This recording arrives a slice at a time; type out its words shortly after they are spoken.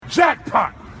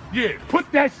Jackpot. Yeah,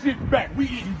 put that shit back. We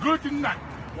eating good tonight.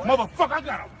 Motherfucker, I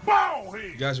got a ball here.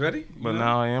 You guys ready? But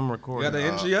now I am recording. You got the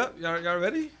energy up? Y'all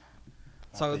ready?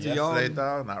 Talking to y'all. Yesterday,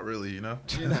 though, not really, you know.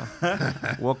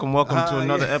 Welcome to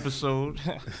another episode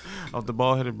of the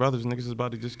Bald-Headed Brothers. Niggas is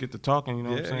about to just get to talking, you know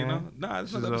what I'm saying? You know. Nah,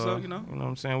 it's another episode, you know. You know what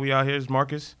I'm saying? We out here is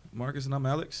Marcus. Marcus and I'm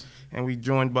Alex. And we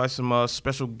joined by some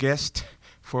special guests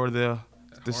for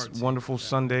this wonderful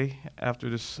Sunday after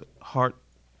this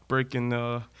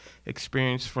heartbreaking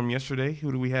experience from yesterday.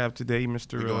 Who do we have today,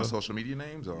 Mr. We going social media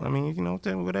names? Or? I mean, you know,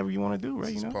 tell me whatever you want to do, right?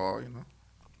 This you know? is Paul, you know.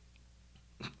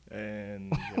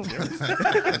 And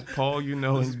Paul, you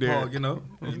know, and Derrick. Paul, you know.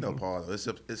 You know Paul. It's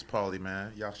Paulie,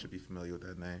 man. Y'all should be familiar with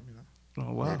that name, you know.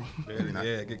 Oh, wow.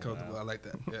 Yeah, get comfortable. I like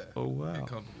that. Yeah. Oh, wow. Get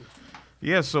comfortable.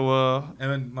 Yeah, so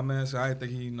and then my man said, I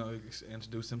think he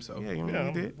introduced himself. Yeah, he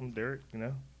did. I'm Derrick, you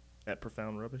know, at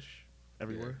Profound Rubbish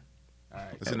everywhere. Yeah. All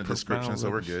right. It's in the description, so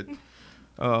we're good.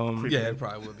 Yeah, it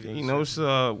probably will be. You know, it's,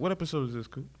 what episode is this,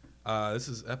 Coop? This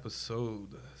is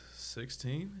episode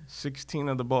 16. 16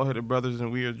 of the Bald-Headed Brothers,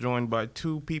 and we are joined by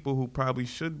two people who probably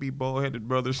should be bald-headed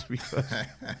brothers because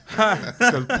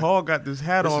Paul got this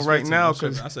hat on right now.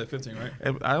 Cause I said 15, right?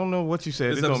 I don't know what you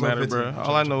said. It don't matter, 15, bro.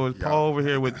 All I know is Paul over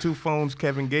here with two phones,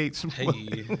 Kevin Gates,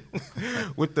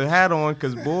 with the hat on.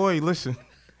 Because boy, listen,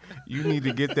 you need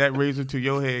to get that razor to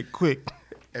your head quick.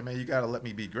 Hey man, you gotta let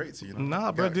me be great, so you know.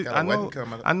 Nah, bro.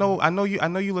 I know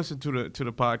you listen to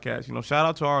the podcast. You know, shout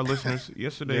out to our listeners.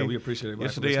 Yesterday, yeah, we appreciate it.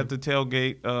 Yesterday at the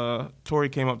tailgate, Tori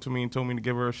came up to me and told me to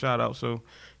give her a shout out. So,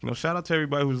 you know, shout out to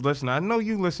everybody who's listening. I know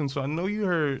you listen, so I know you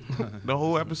heard the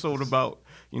whole episode about,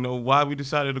 you know, why we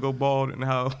decided to go bald and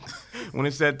how when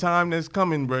it's that time that's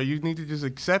coming, bro, you need to just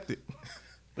accept it.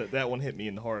 That one hit me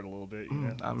in the heart a little bit. You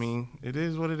know? I mean, it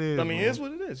is what it is. I mean, it is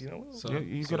what it is. You know. So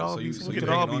you could all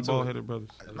be bald-headed brothers.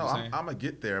 No, I'm gonna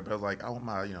get there, but like I want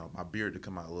my my beard to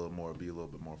come out a little more, be a little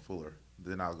bit more fuller.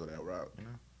 Then I'll go that route, you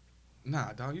know.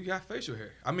 Nah, dog, you got facial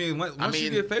hair. I mean, once you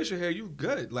get facial hair, you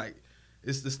good. Like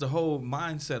it's the whole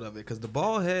mindset of it. Because the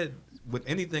bald head with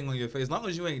anything on your face, as long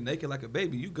as you ain't naked like a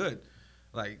baby, you good.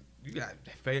 Like you got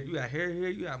hair here,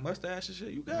 you got mustache and shit,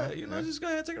 you good. You know, just go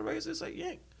ahead and take a razor and say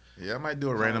yank. Yeah, I might do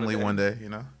it randomly one day, you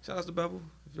know. Shout out to Bevel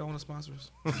if y'all want to sponsor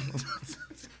us.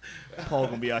 Paul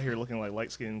gonna be out here looking like light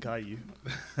skinned Caillou.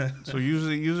 So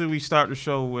usually we start the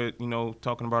show with, you know,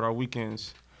 talking about our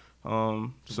weekends.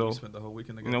 So we spent the whole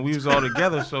weekend together. You know, we was all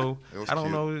together. So I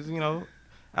don't cute. know, you know,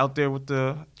 out there with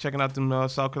checking out them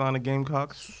South Carolina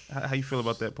Gamecocks. How you feel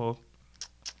about that, Paul?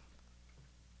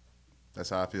 That's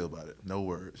how I feel about it. No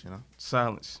words, you know.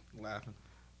 Silence. Laughing.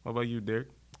 What about you, Derrick?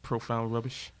 Profound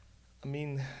Rubbish. I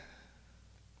mean,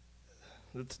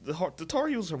 the Tar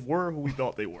Heels were who we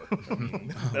thought they were. I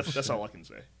mean, that's all I can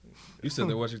say. You said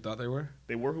they're what you thought they were?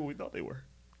 They were who we thought they were.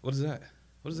 What is that?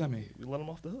 What does that mean? We let them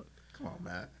off the hook. Come on,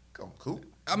 man. Come on, cool.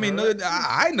 I mean,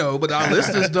 I know, but our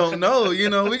listeners don't know.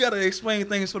 You know, we got to explain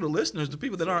things for the listeners, the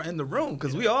people that aren't in the room,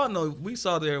 because we all know. We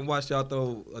saw there and watched y'all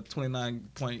throw a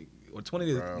 29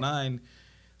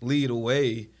 lead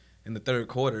away in the third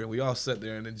quarter. We all sat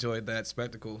there and enjoyed that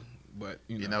spectacle. But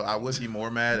you know, I would be more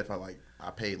mad if I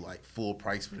paid like full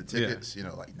price for the tickets. You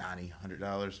know, like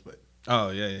 $90-$100, but. Oh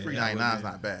yeah, $3.99 is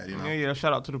not bad, you know. Yeah.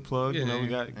 Shout out to the plug. Yeah, you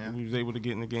know, we was able to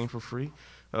get in the game for free.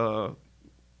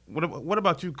 What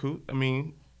about you, Coot? I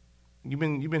mean, you've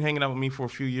been hanging out with me for a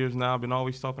few years now. I've been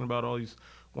always talking about all these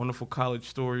wonderful college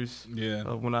stories. Yeah.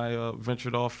 When I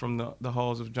ventured off from the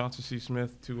halls of Johnson C.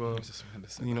 Smith to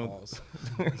you know.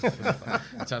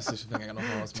 Johnson C. Smith ain't got no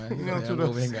halls, man. You know,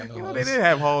 we ain't got no halls. They did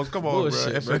have halls. Come on,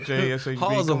 Bullshit, bro. SHA, SHB.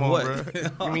 Halls come of on, what?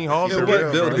 Bro. You mean halls of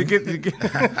what building?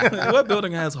 What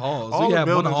building has halls? All we the have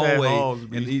one buildings hallway have halls,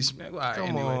 in each. Right, come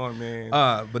anyway. on,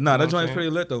 man. But nah, that joint's pretty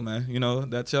lit though, man. You know,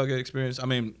 that tailgate experience. I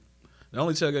mean, the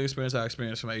only tailgate experience I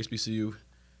experienced from HBCU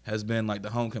has been like the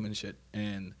homecoming shit.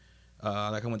 And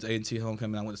like I went to A&T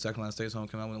homecoming, I went to South Carolina State's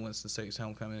homecoming, I went to Winston State's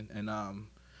homecoming, and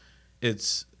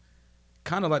it's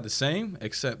kind of like the same,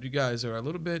 except you guys are a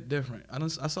little bit different.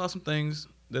 I saw some things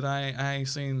that I ain't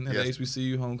seen at the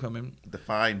HBCU homecoming.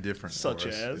 Define different. Such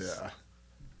as? Yeah.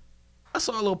 I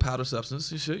saw a little powder substance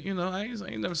and shit. You know, I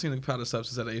ain't never seen a powder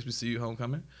substance at a HBCU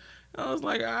homecoming. I was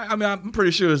like, I mean, I'm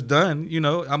pretty sure it's done. You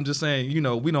know, I'm just saying, you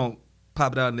know, we don't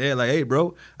pop it out in the air like, hey,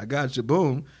 bro, I got you,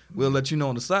 boom. We'll let you know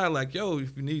on the side, like, yo,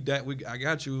 if you need that, I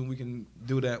got you, and we can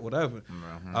do that, whatever.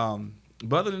 Mm-hmm.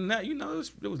 But other than that, you know,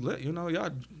 it was lit. You know,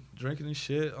 y'all drinking and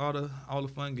shit, all the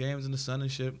fun games in the sun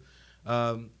and shit.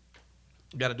 Got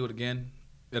to do it again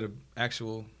at an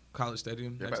actual college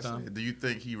stadium next time. Do you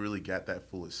think he really got that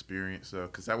full experience?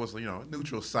 Because that was, you know, a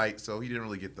neutral site, so he didn't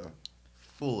really get the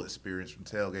full experience from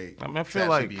tailgate. I mean, I to feel actually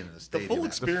like being in the The stadium. full the full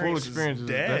experience experience is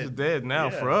that's dead. dead now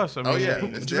Yeah. for us. I mean, Oh, yeah,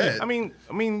 it's dead. I mean,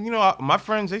 you know, my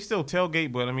friends, they still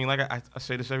tailgate, but I mean, like I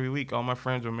say this every week. All my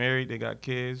friends are married, they got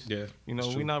kids. Yeah, You know, it's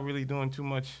we're true. not really doing too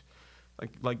much,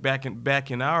 like back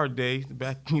in our day.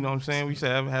 You know what I'm saying? We used to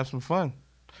have some fun.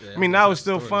 Yeah, I mean, guys now have it's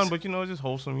still stories. fun, but you know, it's just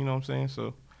wholesome. You know what I'm saying?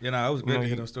 So You know, it was You great know, to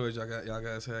hear you- them stories y'all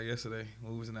guys had yesterday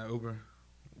when we was in that Uber.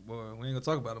 Boy, we ain't gonna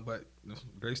talk about them, but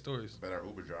great stories. But our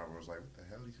Uber driver was like, "What the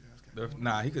hell these guys got?" going on?"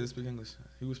 Nah, he couldn't speak English.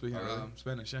 He was speaking Oh, really?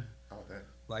 Spanish. Yeah, Oh, that.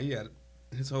 like he had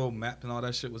his whole map and all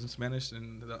that shit was in Spanish,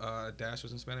 and the dash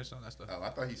was in Spanish and all that stuff. Oh,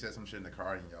 I thought he said some shit in the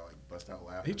car and y'all like bust out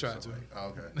laughing. He tried so, to. like, oh,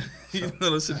 okay. You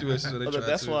know those situations where they try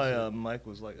That's to. why Mike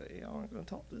was like, "Hey, y'all aren't gonna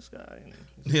talk to this guy." And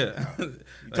Yeah, he Like,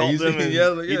 talked he's- to him, and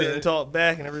yelling, he yeah. didn't talk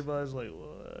back, and everybody's like,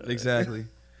 "What?" Exactly.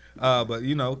 But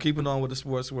you know, keeping on with the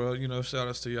sports world, you know, shout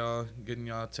outs to y'all getting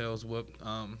y'all tails whooped.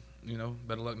 You know,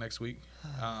 better luck next week.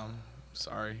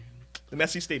 Sorry. The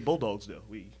Messy State Bulldogs, though,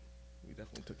 we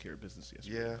definitely took care of business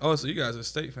yesterday. Yeah. Oh, so you guys are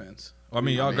state fans? I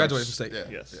mean, y'all graduated from state. Yeah.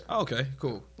 Yes. Yeah. Oh, okay,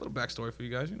 cool. Little backstory for you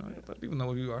guys. You know, let people know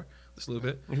who you are just a little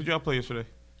bit. who'd y'all play yesterday?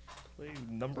 Played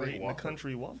number Played 8 in the Wofford.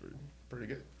 country, Wofford. Pretty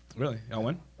good. Really? Y'all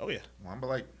win? Oh yeah. One, but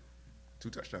like 2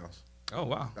 touchdowns. Oh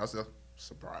wow. That was a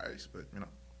surprise, but you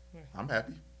know, I'm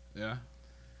happy. Yeah.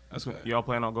 That's good. Y'all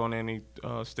plan on going to any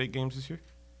state games this year?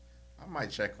 I might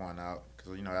check one out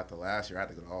because you know after last year I had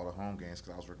to go to all the home games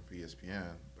because I was working for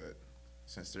ESPN. But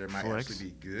since there might Flex. actually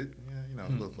be good, yeah, you know, a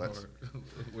little flex.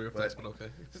 We're flex, but okay.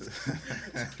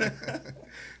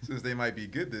 Since they might be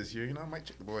good this year, you know, I might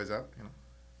check the boys out. You know,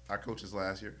 our coaches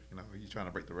last year, you know, he's trying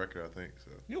to break the record, I think.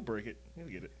 So He'll break it. He'll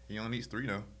get it. he only needs 3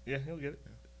 now. Yeah, he'll get it.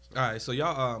 All right, so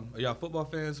y'all are y'all football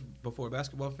fans before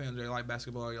basketball fans? Do you like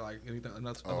basketball? You like anything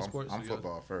other Oh, sports? I'm You guys-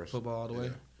 football first. Football all the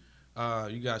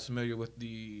way. You guys familiar with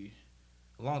a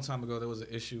long time ago there was an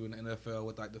issue in the NFL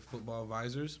with like the football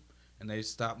visors, and they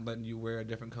stopped letting you wear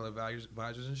different color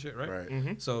visors and shit, right? Right.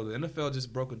 Mm-hmm. So the NFL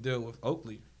just broke a deal with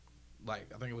Oakley,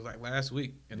 like I think it was like last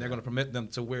week, and they're going to permit them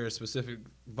to wear specific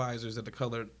visors that are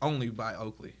colored only by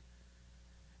Oakley,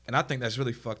 and I think that's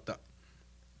really fucked up.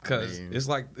 Cause I mean- it's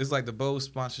like the Bose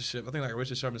sponsorship. I think like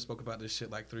Richard Sherman spoke about this shit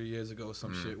like 3 years ago or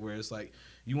some Mm. shit where it's like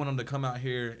you want them to come out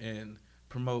here and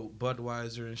promote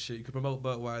Budweiser and shit. You can promote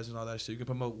Budweiser and all that shit. You can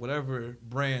promote whatever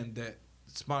brand that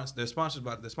they're sponsored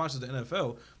by. That sponsors the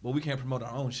NFL, but we can't promote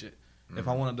our own shit. If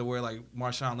I wanted to wear like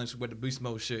Marshawn Lynch wear the Beast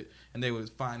Mode shit, and they would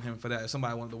fine him for that. If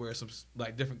somebody wanted to wear some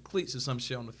like different cleats or some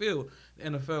shit on the field, the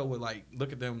NFL would like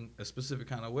look at them a specific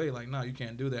kind of way, like no, you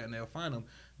can't do that, and they'll fine them.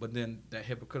 But then that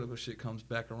hypocritical shit comes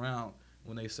back around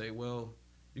when they say, well,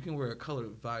 you can wear a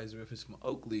colored visor if it's from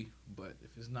Oakley, but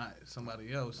if it's not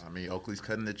somebody else. I mean, Oakley's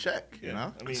cutting the check, you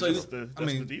know? I mean, So that's, the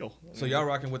deal. I So mean, y'all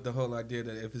rocking with the whole idea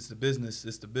that if it's the business,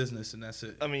 it's the business, and that's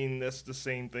it. I mean, that's the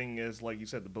same thing as, like you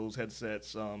said, the Bose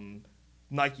headsets.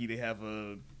 Nike,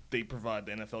 they provide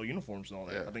the NFL uniforms and all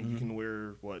that. Yeah. I think you can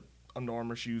wear Under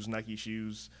Armour shoes, Nike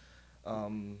shoes.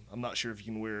 I'm not sure if you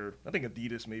can wear. I think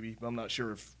Adidas maybe, but I'm not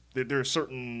sure if there are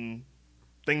certain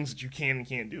things that you can and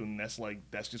can't do, and that's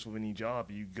just with any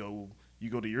job. You go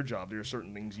to your job. There are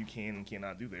certain things you can and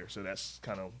cannot do there. So that's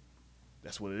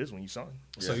what it is when you sign.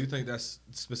 So you think that's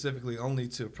specifically only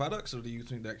to products, or do you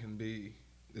think that can be?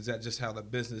 Is that just how the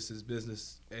business is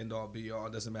business, end all be all?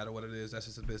 It doesn't matter what it is. That's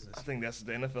just a business. I think that's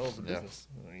the NFL is a Yeah. business.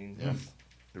 I mean, Yeah,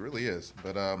 it really is.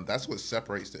 But that's what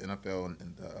separates the NFL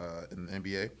and the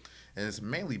NBA, and it's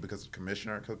mainly because of the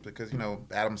commissioner. Because you know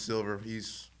Adam Silver,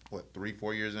 he's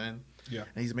 3-4 years in. Yeah.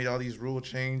 And he's made all these rule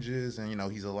changes, and you know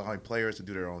he's allowing players to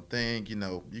do their own thing. You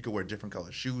know, you could wear different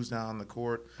color shoes now on the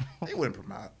court. They wouldn't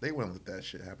promote. They wouldn't let that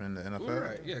shit happen in the NFL.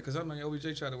 Right, yeah, because I know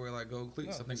OBJ tried to wear like gold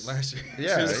cleats. I think last year.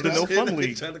 Yeah, it's the no fun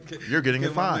league. You're getting a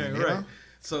Get my fine, man, you right? know?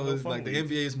 So No it's fun like the league.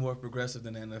 NBA is more progressive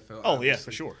than the NFL. Oh yeah, obviously.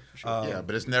 for sure. Yeah,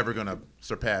 but it's never gonna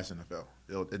surpass NFL.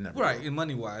 It never. Right, will. and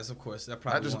money wise, of course, that Not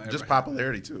probably just won't just ever happen.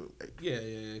 popularity too. Like, Yeah,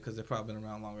 because they've probably been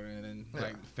around longer, and then Yeah.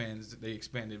 like fans, they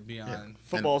expanded beyond.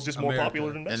 Football's just more America.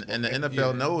 popular than basketball. and the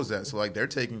NFL Yeah. knows that, so like they're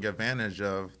taking advantage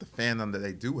of the fandom that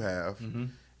they do have,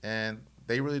 and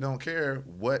they really don't care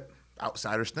what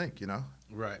outsiders think. You know,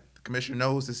 Right. the commissioner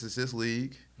knows this is his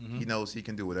league. He knows he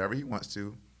can do whatever he wants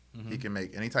to. He can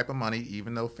make any type of money,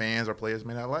 even though fans or players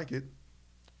may not like it.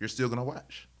 You're still gonna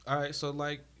watch. All right, so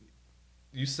like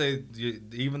you say,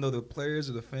 even though the players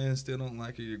or the fans still don't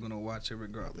like it, you're gonna watch it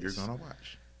regardless. You're gonna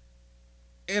watch.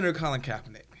 Enter Colin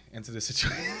Kaepernick into this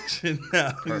situation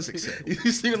now. Perfect segue.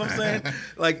 You see what I'm saying?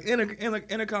 Like enter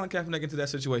Colin Kaepernick into that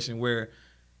situation where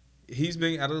he's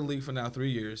been out of the league for now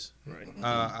 3 years. Right.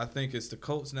 I think it's the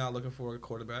Colts now looking for a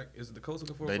quarterback. Is it the Colts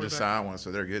looking for a They quarterback? just signed one,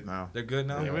 so they're good now. They're good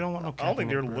now. Yeah, we don't want no. I don't think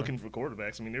they're Kaepernick, bro. looking for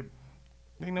quarterbacks. I mean,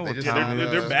 They know They what just time signed, it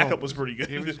is. their Just backup gonna- was pretty good.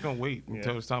 They were just gonna wait Yeah.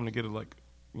 until it's time to get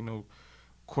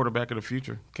quarterback of the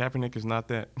future. Kaepernick is not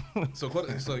that. So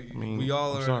mean, we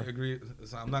all I'm are sorry. agree.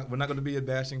 So we're not going to be a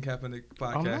bashing Kaepernick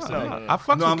podcast. I'm not. today. I'm not. I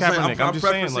fuck No, with I'm saying- Kaepernick. I'm I'm just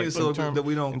saying, preferencing like, so that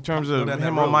we don't in terms go of down that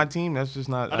him on road. my team, that's just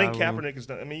not. I think mean, Kaepernick is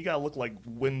done. I mean, you gotta look like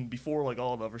before like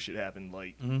all the other shit happened.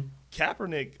 Like Mm-hmm.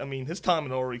 Kaepernick, I mean, his time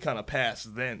had already kind of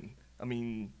passed then. I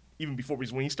mean, even before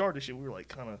because when he started this shit, we were like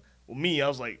kind of. Well, I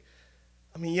was like,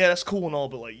 I mean, yeah, that's cool and all,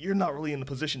 but like you're not really in the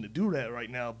position to do that right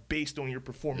now based on your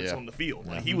performance Yeah. on the field.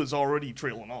 Like he was already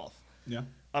trailing off. Yeah.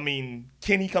 I mean,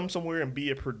 can he come somewhere and be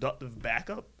a productive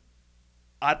backup?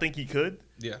 I think he could.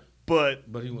 Yeah. But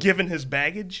But he wouldn't. given his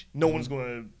baggage, no one's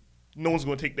gonna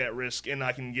take that risk, and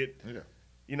I can get. Yeah.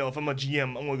 You know, if I'm a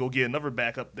GM, I'm gonna go get another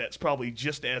backup that's probably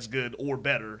just as good or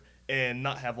better, and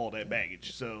not have all that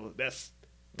baggage. So that's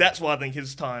why I think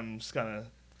his time's kind of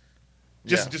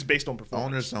just based on performance.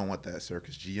 Owners don't want that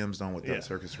circus. GMs don't want that Yeah.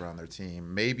 circus around their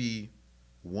team. Maybe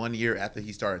 1 year after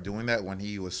he started doing that, when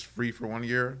he was free for 1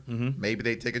 year, maybe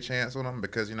they take a chance on him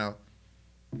because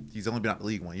he's only been out the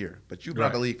league 1 year. But you've been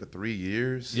out the Right. league for 3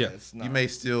 years. Yeah. It's You not- may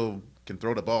still can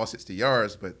throw the ball 60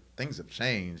 yards, but things have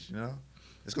changed.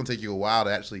 It's gonna take you a while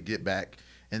to actually get back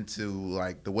into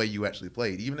like the way you actually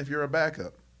played, even if you're a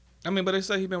backup. I mean, but they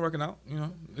say he's been working out.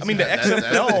 I mean, the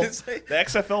That-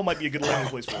 XFL might be a good landing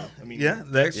place for him. I mean, Yeah.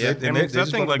 That's Yeah. it. I And mean, they 'cause I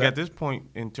just think brought like it at back. this point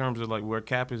in terms of like where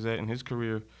Cap is at in his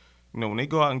career, when they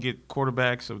go out and get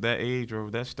quarterbacks of that age or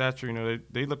of that stature,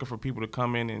 they looking for people to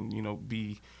come in and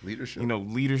be Leadership.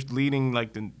 leaders leading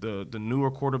like the newer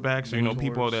quarterbacks, or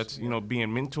people Mentors, that's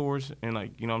being mentors and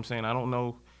like what I'm saying. I don't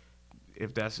know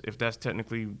if that's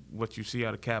technically what you see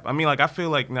out of Cap. I mean, like I feel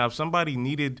like now if somebody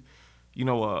needed,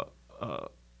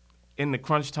 in the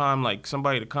crunch time, like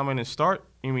somebody to come in and start,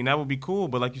 I mean that would be cool.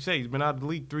 But like you say, he's been out of the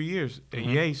league 3 years.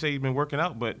 Yeah, he say he's been working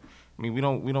out, but I mean we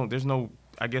don't. There's no.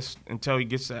 I guess until he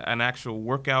gets an actual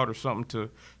workout or something to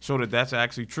show that that's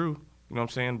actually true. You know what I'm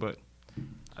saying? But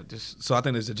I just So I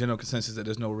think there's a general consensus that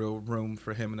there's no real room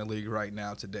for him in the league right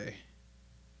now today.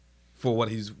 For what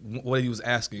he was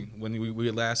asking when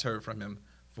we last heard from him,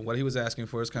 for what he was asking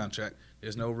for his contract,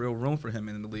 there's no real room for him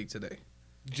in the league today.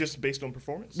 just based on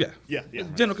performance. Yeah. yeah.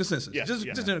 General consensus. Yeah, just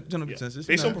yeah. general Yeah. consensus.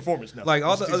 Based on performance, no. Like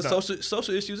all the He's other not.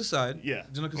 social issues aside, Yeah.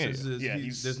 general consensus is Yeah,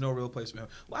 he's- there's no real place for him.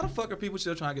 Why the fuck are people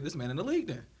still trying to get this man in the league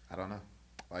then? I don't know.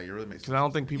 Like it really makes because I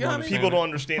don't think people Yeah, I mean, understand. People it. don't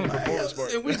understand the performance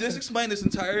part. And we just explained this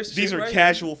entire shit. These are right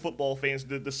casual football fans.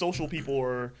 The social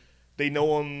people they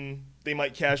know him. They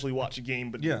might casually watch a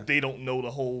game, but Yeah. they don't know the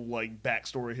whole like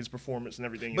backstory of his performance and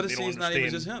everything. But and they don't it's not understand.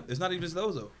 even just him. It's not even just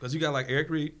those though, because you got like Eric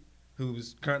Reed,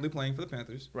 who's currently playing for the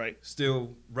Panthers, Right.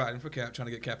 Still riding for Cap, trying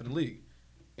to get Cap in the league.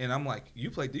 And I'm like, you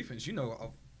play defense,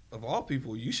 of all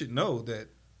people, you should know that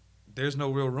there's no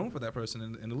real room for that person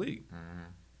in the league.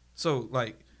 So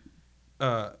like,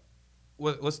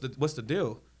 what's the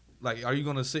deal? Like, are you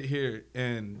gonna sit here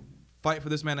and fight for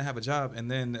this man to have a job, and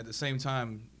then at the same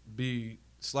time be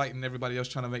slighting everybody else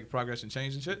trying to make progress and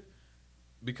change and shit?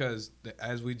 Because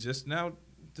as we just now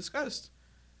discussed,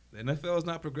 the NFL is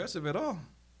not progressive at all.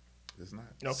 It's not.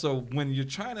 Nope. So when you're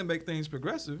trying to make things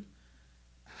progressive,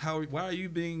 why are you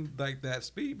being like that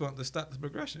speed bump to stop the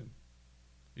progression?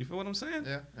 You feel what I'm saying?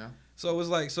 Yeah. So it's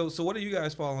like, so what do you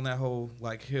guys fall on that whole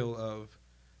like hill of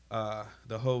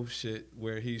the whole shit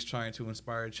where he's trying to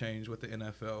inspire change with the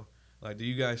NFL? Like, do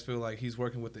you guys feel like he's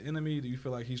working with the enemy? Do you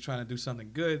feel like he's trying to do something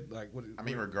good? Like, what? I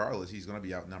mean, regardless, he's going to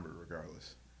be outnumbered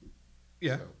regardless.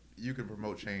 Yeah. So you can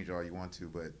promote change all you want to,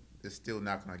 but it's still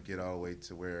not going to get all the way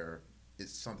to where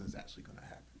something's actually going to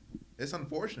happen. It's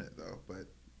unfortunate though, but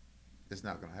it's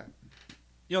not going to happen.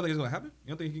 You don't think it's gonna happen? You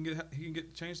don't think he can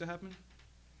get change to happen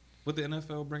with the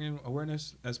NFL bringing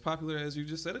awareness as popular as you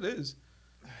just said it is?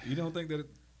 You don't think that?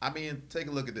 I mean, take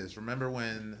a look at this. Remember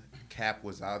when Cap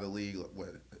was out of the league,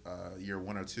 year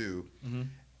 1 or 2,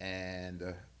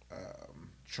 and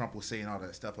Trump was saying all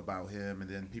that stuff about him, and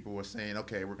then people were saying,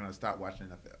 "Okay, we're going to stop watching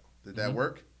NFL." Did that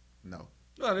work? No.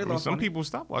 No, they I mean, lost some money. people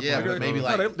stop watching. Yeah, NFL. but maybe No,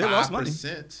 like they lost money.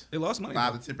 5%. They lost money.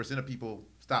 5 to 10% of people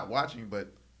stopped watching,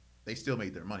 but they still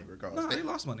made their money regardless. No, they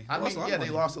lost money. I They lost mean, a lot yeah, of they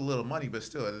money. lost a little money, but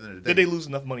still, at the end of the Did day, they lose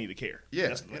enough money to care? yeah,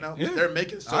 That's the thing. Yeah. they're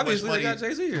making so Obviously, much they money. got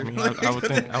Jay-Z here. I mean,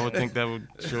 I would think that would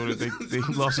show that they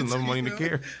lost enough money to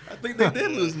care. I think they did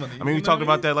lose money. I mean, we talked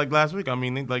about that like last week. I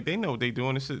mean, they know what they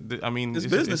doing. I mean, It's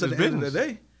business at the end of the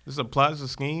day. This applies a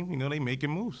scheme. They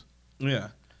making moves. Yeah.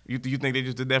 You think they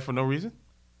just did that for no reason?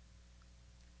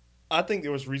 I think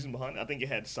there was reason behind it. I think it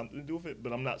had something to do with it,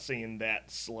 but I'm not saying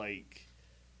that's like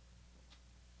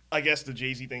I guess the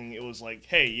Jay-Z thing, it was like,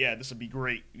 hey, yeah, this would be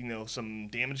great, some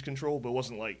damage control, but it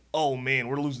wasn't like, oh man,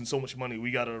 we're losing so much money,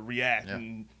 we gotta react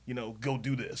and go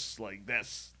do this. Like that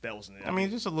wasn't it. I mean,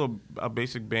 just a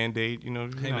basic Band-Aid, Hey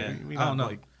man, I don't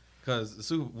know, because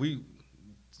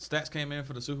stats came in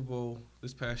for the Super Bowl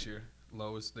this past year,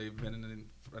 lowest they've been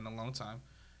in a long time.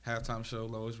 Halftime show,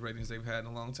 lowest ratings they've had in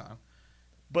a long time.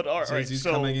 But Jay-Z's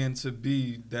coming in to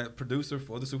be that producer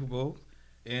for the Super Bowl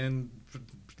and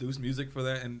produce music for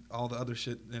that and all the other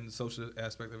shit and the social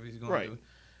aspect of it he's going to do.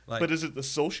 But is it the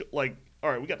social, all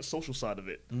right, we got the social side of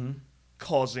it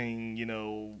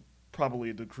causing, probably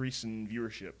a decrease in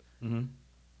viewership.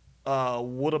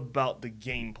 What about the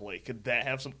gameplay? Could that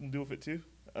have something to do with it too?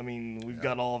 I mean, we've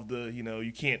got all of the, you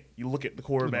look at the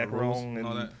quarterback wrong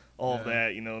and all of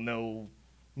that,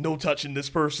 no touching this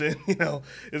person,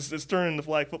 it's turning to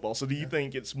flag football. So do you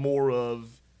think it's more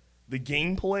of the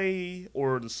gameplay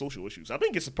or the social issues? I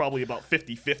think it's probably about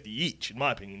 50-50 each, in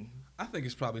my opinion. I think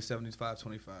it's probably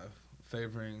 75-25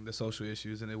 favoring the social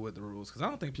issues than it would the rules, because I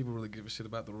don't think people really give a shit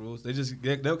about the rules.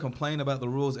 They'll complain about the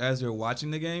rules as they're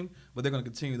watching the game, but they're going to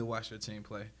continue to watch their team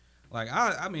play. Like,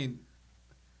 I mean,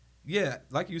 yeah,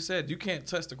 like you said, you can't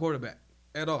touch the quarterback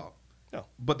at all. No.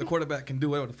 But the quarterback can do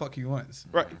whatever the fuck he wants.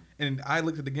 Right. And I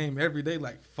looked at the game every day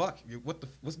like, fuck,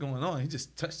 what's going on? He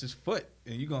just touched his foot,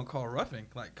 and you're going to call roughing.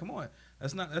 Like, come on.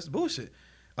 That's bullshit.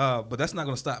 But that's not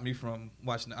going to stop me from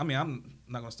watching. I mean, I'm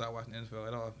not going to start watching the NFL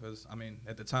at all because, I mean,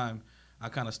 at the time, I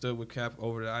kind of stood with Cap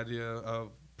over the idea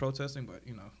of protesting. But,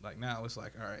 like now it's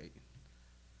like, all right,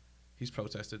 he's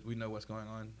protested. We know what's going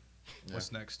on. Yeah.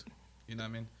 What's next? You know what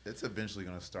I mean? It's eventually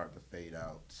going to start to fade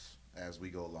out as we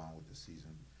go along with the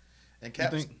season. And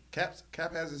Cap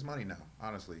has his money now,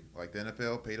 honestly. Like, the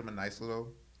NFL paid him a nice little.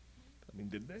 I mean,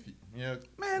 did they? Yeah,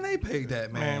 man, they paid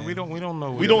that, man. We don't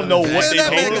know. We don't know what they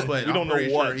paid him. But we don't know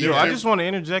what. Yo, I just want to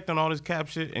interject on all this Cap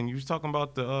shit. And you was talking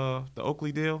about the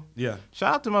Oakley deal. Yeah.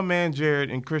 Shout out to my man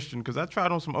Jared and Christian, because I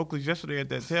tried on some Oakleys yesterday at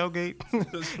that tailgate,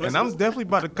 and I'm definitely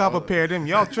about to cop a pair of them.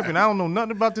 Y'all tripping? I don't know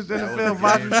nothing about this NFL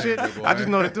vibes shit. I just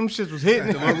know that them shits was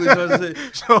hitting.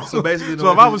 So basically, if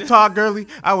I was Todd Gurley,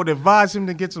 I would advise him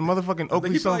to get some motherfucking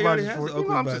Oakley sunglasses for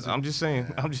it. I'm just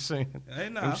saying. Hey,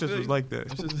 nah, them shits was like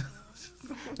that.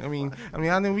 I mean,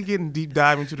 I think we getting deep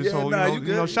dive into this whole,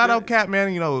 shout out Cap, man.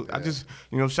 I just,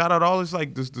 shout out all this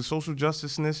like the social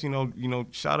justice-ness,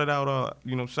 shout it out,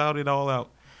 shout it all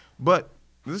out. But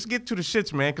let's get to the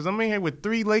shits, man, because I'm in here with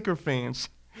 3 Laker fans,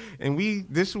 and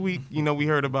this week, we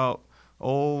heard about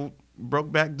old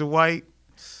Brokeback Dwight,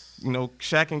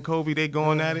 Shaq and Kobe, they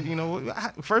going at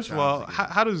it. First of all,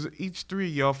 how does each 3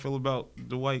 of y'all feel about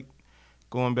Dwight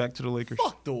going back to the Lakers?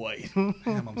 Fuck Dwight.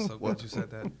 Damn, I'm so glad you said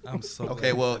that. I'm so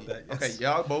okay. glad Well, you said that. okay,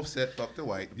 y'all both said fuck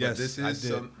Dwight. Yes, this I is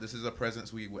did. this is a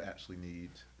presence we would actually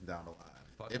need down the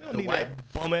line. If Don't need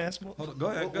that bum ass. Hold on, go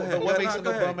ahead. What makes him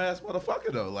a bum ass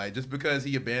motherfucker though? Like, just because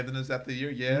he abandoned us after the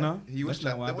year, he was.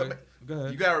 That's not why. Go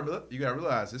ahead. You gotta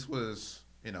realize this was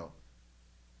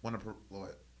one of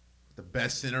the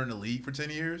best center in the league for 10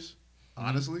 years.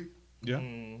 Honestly, yeah.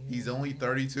 He's only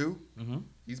 32. Mm-hmm.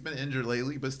 He's been injured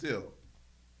lately, but still.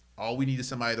 All we need is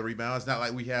somebody to rebound. It's not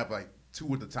like we have like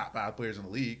 2 of the top 5 players in the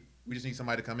league. We just need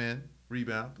somebody to come in,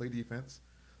 rebound, play defense.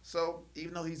 So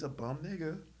even though he's a bum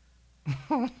nigga,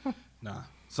 nah.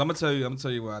 So I'm gonna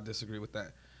tell you why I disagree with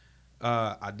that.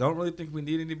 I don't really think we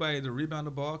need anybody to rebound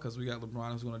the ball because we got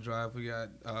LeBron who's gonna drive. We got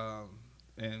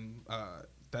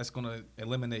that's gonna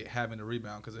eliminate having to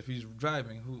rebound because if he's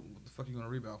driving, who the fuck are you gonna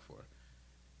rebound for?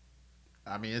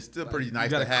 I mean, it's still pretty nice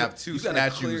to have 2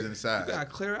 statues inside. You gotta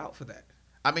clear out for that.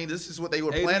 I mean, this is what they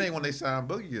were planning when they signed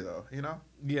Boogie, though.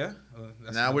 Yeah.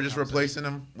 Now we're just replacing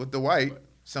him with Dwight,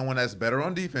 someone that's better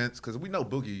on defense, because we know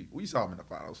Boogie. We saw him in the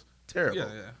finals. Terrible.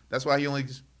 Yeah. That's why he only.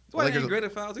 Dwight ain't great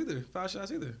at foul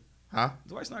shots either. Huh?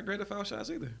 Dwight's not great at foul shots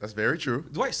either. That's very true.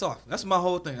 Dwight's soft. That's my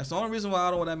whole thing. That's the only reason why I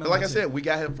don't want that man. But like I said, we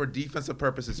got him for defensive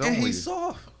purposes only. And he's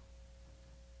soft.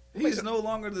 He's no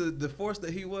longer the force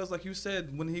that he was, like you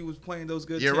said, when he was playing those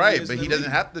good. You're right, but he doesn't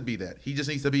have to be that. He just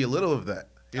needs to be a little of that.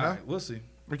 All right, we'll see.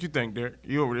 What you think, Derrick?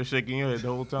 You over there shaking your head the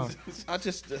whole time.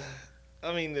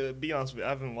 I mean, to be honest with you, I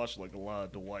haven't watched like a lot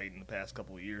of Dwight in the past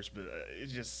couple of years, but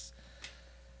it's just.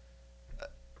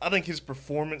 I think his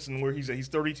performance and where he's at, he's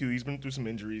 32, he's been through some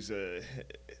injuries.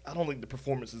 I don't think the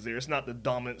performance is there. It's not the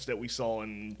dominance that we saw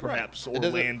in perhaps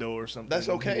Orlando or something. That's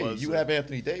okay. You have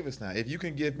Anthony Davis now. If you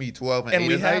can give me 12 and 8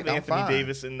 we a have night, Anthony I'm fine.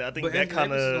 Davis, and I think but that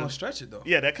kind of gonna stretch it though.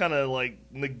 Yeah, that kind of like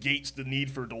negates the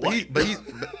need for Dwight.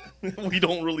 We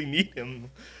don't really need him.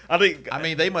 I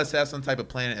mean, they must have some type of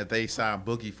plan if they sign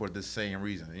Boogie for the same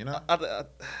reason.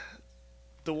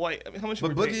 Dwight. I mean, how much?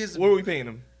 But what are we paying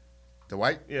him?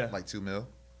 Dwight? Yeah, like $2 million.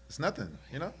 It's nothing,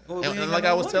 you know. Well, and like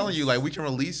I was telling you, like we can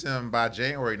release him by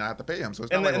January, not have to pay him. So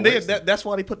it's not that's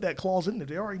why they put that clause in there.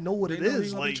 They already know what it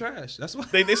is. Like trash. That's why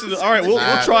they said, all right, we'll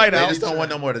try it out. They just don't want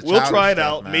no more. We'll try it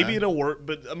out. Man. Maybe it'll work.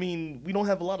 But I mean, we don't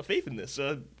have a lot of faith in this.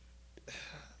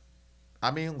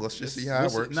 I mean, let's just see how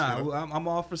it works. Nah, you know? I'm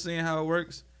all for seeing how it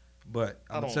works, but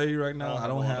I'm gonna tell you right now, I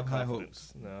don't have high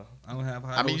hopes. No, I don't have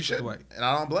high hopes. I mean, you should, and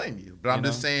I don't blame you. But I'm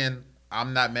just saying,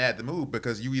 I'm not mad at the move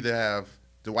because you either have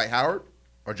Dwight Howard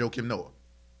or Joakim Noah.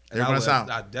 They're going to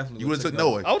sound. I definitely you would have took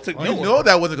Noah. I would take Noah. You know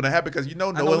that wasn't going to happen because you know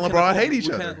Noah and LeBron hate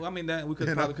each other. I mean, we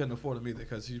probably couldn't afford him either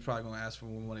because he's probably going to ask for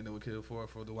more money than we could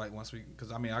afford for Dwight once we.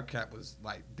 Because I mean, our cap was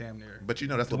like damn near. But you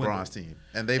know that's LeBron's team,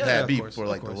 and they've had beef for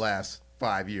like the last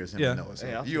 5 years. Him and Noah,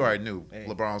 so you already knew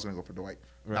LeBron was going to go for Dwight.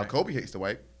 Right. Now Kobe hates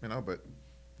Dwight, you know, but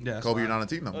Kobe, you're not on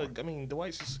the team no more. I mean,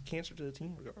 Dwight's just cancer to the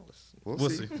team regardless. We'll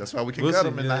see. That's why we can cut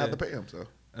him and not have to pay him.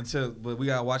 So but we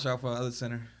gotta watch out for our other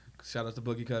center. Shout out to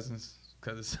Boogie Cousins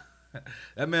because.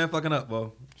 That man fucking up,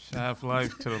 boy. Shaft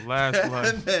life to the last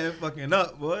life. That man fucking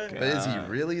up, boy. But is he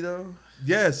really though?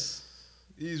 Yes,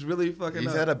 he's really fucking up.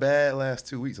 He's had a bad last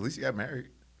 2 weeks. At least he got married.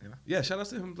 You know? Yeah, shout out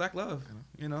to him, Black Love.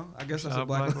 You know, I guess that's a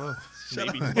Black Love.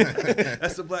 Maybe.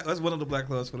 That's one of the Black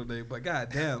Loves for the day. But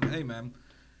goddamn, hey man,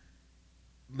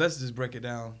 let's just break it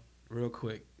down real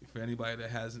quick for anybody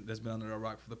that's been under a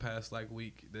rock for the past like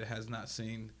week that has not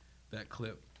seen that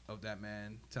clip of that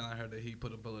man telling her that he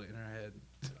put a bullet in her head.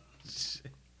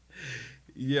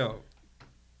 Yo,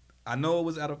 I know it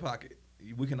was out of pocket.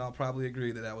 We can all probably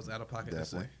agree that was out of pocket to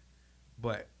say.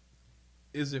 But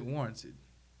is it warranted?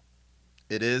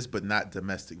 It is, but not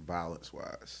domestic violence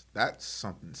wise. That's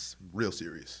something real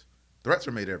serious. Threats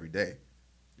are made every day.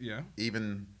 Yeah.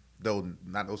 Even though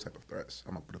not those type of threats.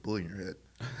 I'm gonna put a bullet in your head.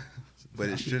 But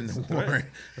it shouldn't warrant.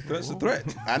 A threat's a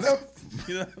threat. I know.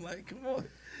 You know, like come on.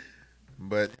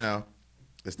 But you know,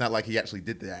 it's not like he actually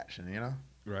did the action, you know?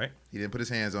 Right. He didn't put his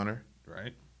hands on her.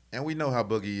 Right. And we know how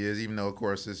Boogie is, even though, of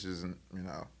course, this isn't, you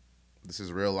know, this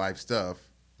is real life stuff.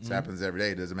 This happens every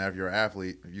day. It doesn't matter if you're an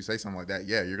athlete. If you say something like that,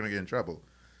 yeah, you're going to get in trouble.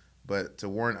 But to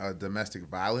warrant a domestic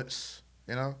violence,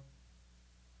 you know,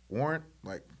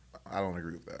 like, I don't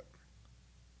agree with that.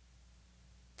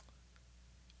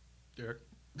 Derrick?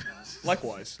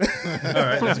 Likewise. All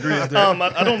right, let's agree with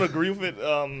that. I don't agree with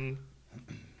it.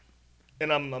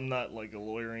 And I'm not like a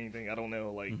lawyer or anything. I don't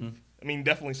know. Like, I mean,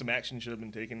 definitely some action should have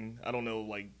been taken. I don't know,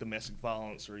 like domestic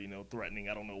violence or threatening.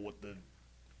 I don't know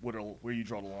where you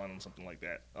draw the line on something like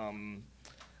that.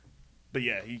 But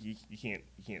yeah, you can't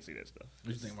say that stuff. What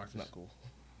do you think, Marcus? It's not cool.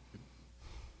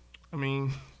 I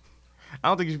mean, I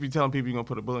don't think you should be telling people you're gonna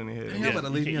put a bullet in their head. You're about to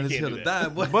leave me on this hill to die,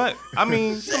 boy. But I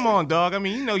mean, come on, dog. I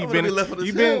mean, you know, you've been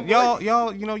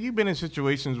in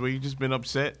situations where you just been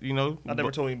upset. You know, I never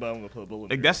told anybody I'm gonna put a bullet in.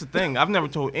 Like, that's the thing. I've never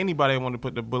told anybody I want to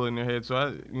put the bullet in their head.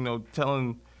 So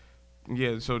telling.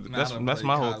 Yeah, so that's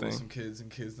my whole thing. Some kids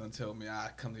done tell me I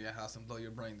come to your house and blow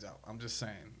your brains out. I'm just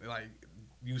saying, like.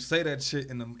 You say that shit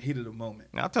in the heat of the moment.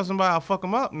 I'll tell somebody I'll fuck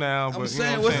them up now. But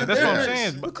saying, that's what I'm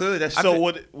saying. But clearly,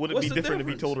 would it be different if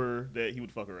he told her that he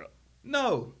would fuck her up?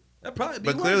 No, that probably.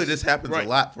 But clearly, this happens a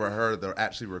lot for her to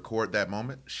actually record that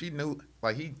moment. She knew,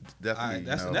 like he definitely.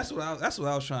 That's what I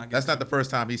was trying to get. That's not the first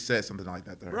time he said something like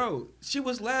that to her. Bro, she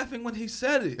was laughing when he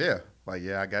said it. Yeah, like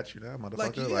I got you now,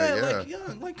 motherfucker. Like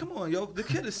young, like come on, yo, the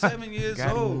kid is 7 years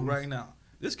old right now.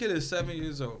 This kid is 7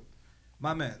 years old.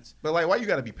 My man's. But like, why you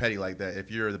gotta be petty like that if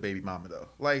you're the baby mama though?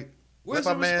 Like, where's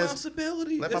the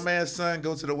responsibility? Let my man's son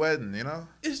go to the wedding. You know.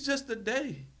 It's just a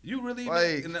day. You really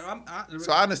like.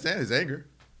 So I understand his anger.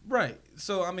 Right.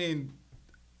 So I mean,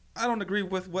 I don't agree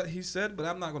with what he said, but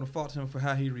I'm not gonna fault him for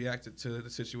how he reacted to the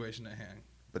situation at hand.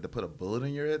 But to put a bullet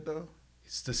in your head though.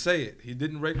 It's to say it. He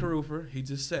didn't rake her roofer. He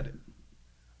just said it.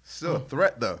 Still a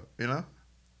threat though. You know.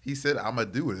 He said, "I'm gonna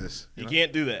do this." You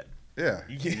can't do that. Yeah.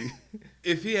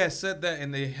 If he had said that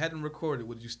and they hadn't recorded,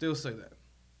 would you still say that?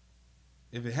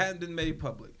 If it hadn't been made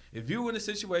public. If you were in a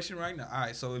situation right now, all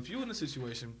right, so if you were in a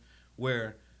situation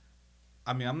where,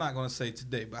 I mean, I'm not going to say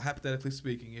today, but hypothetically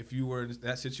speaking, if you were in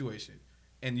that situation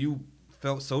and you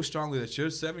felt so strongly that your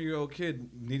 7-year-old kid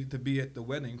needed to be at the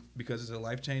wedding because it's a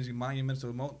life-changing,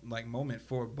 monumental moment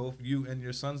for both you and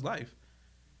your son's life,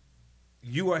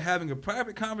 you are having a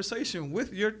private conversation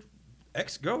with your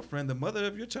ex-girlfriend, the mother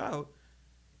of your child,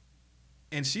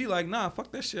 and she like, nah, fuck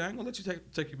that shit. I ain't gonna let you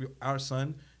take our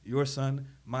son, your son,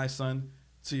 my son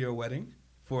to your wedding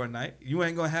for a night. You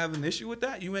ain't gonna have an issue with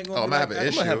that. You ain't gonna. I'm gonna have an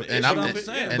issue,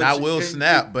 and I will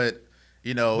snap. But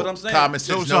you know, but I'm saying, common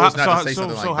sense knows not to say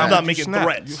something like that. I'm not making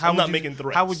threats. I'm not making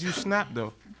threats. How would you snap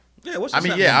though? Yeah, what's I your mean,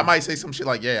 snap yeah, I memory? might say some shit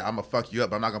like, "Yeah, I'm gonna fuck you up.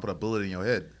 But I'm not gonna put a bullet in your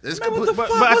head." It's Man, what the complete-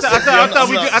 fuck? But What's I this? thought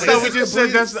we This is just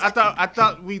said complete- I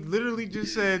thought we literally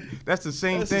just said that's the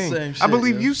same That's the thing. same I shit,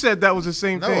 believe yo. you said that was the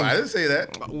same No, thing. I didn't say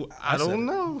that. I I said don't it.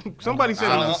 know. Somebody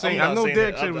said it was the same. I'm I know not saying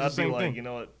Derrick that. said it was I'd the same be like, thing. you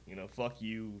know what, fuck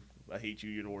you. I hate you.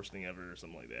 You're the worst thing ever, or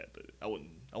something like that. But I wouldn't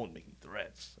make any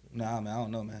threats. Nah, man, I don't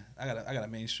know, man. I got a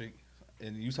main streak,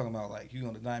 and you talking about like you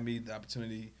gonna deny me the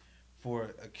opportunity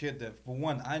for a kid that, for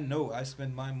one, I know I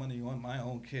spend my money on my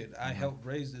own kid. I helped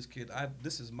raise this kid.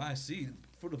 This is my seed,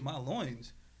 fruit of my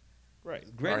loins. Right.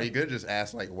 Or he could just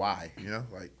ask like, "Why?" You know,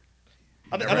 like.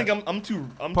 I think I'm too.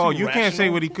 Paul, too you can't say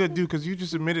rational. what he could do because you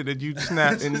just admitted that you'd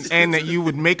snap and that you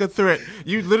would make a threat.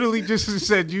 You literally just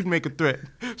said you'd make a threat.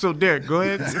 So Derrick, go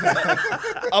ahead.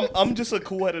 I'm just a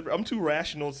cool-headed. I'm too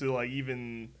rational to like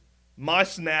even. My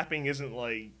snapping isn't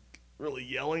like really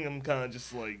yelling. I'm kind of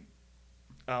just like,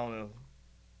 I don't know,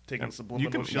 taking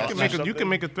subliminal shots. You can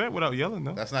make a threat without yelling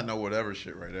though. That's not no whatever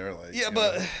shit right there. Like, Yeah, you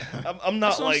but know. I'm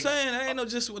not That's what like. I'm saying. I ain't no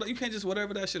just you can't just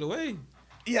whatever that shit away.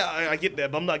 Yeah, I get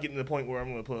that, but I'm not getting to the point where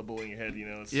I'm going to put a bullet in your head. You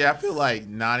know. Yeah, I feel like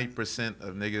 90%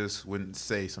 of niggas wouldn't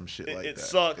say some shit like it that.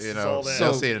 sucks, You it's know, all that.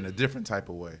 they'll So- say it in a different type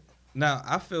of way. Now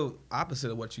I feel opposite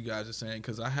of what you guys are saying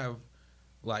because I have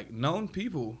like known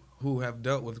people who have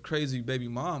dealt with crazy baby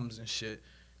moms and shit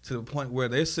to the point where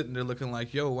they're sitting there looking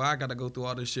like, yo, why I gotta go through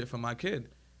all this shit for my kid?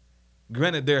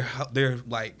 Granted, they're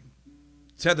like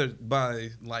tethered by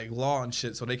like law and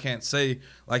shit, so they can't say,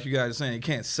 like you guys are saying, they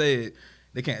can't say it,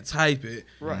 they can't type it,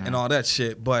 Right. and all that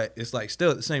shit. But it's like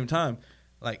still at the same time,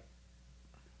 like,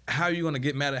 how are you gonna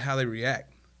get mad at how they react?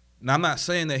 Now I'm not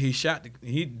saying that he shot.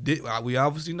 He did. We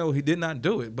obviously know he did not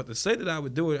do it. But to say that I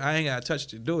would do it, I ain't got a touch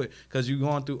to do it because you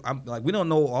going through. I'm like, we don't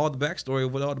know all the backstory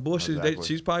of what all the bullshit that Exactly.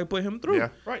 she's probably put him through. Yeah.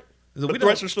 Right. So But we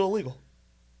threats don't- are still illegal.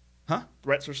 Huh?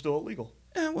 Threats are still illegal.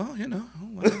 Yeah, well, you know.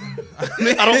 whatever.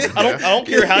 I don't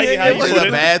care how you It's put a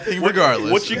it. bad thing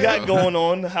regardless. What you got going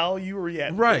on, how you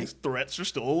react. to Right. things, threats are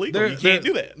still illegal. You can't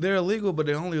do that. They're illegal, but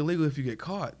they're only illegal if you get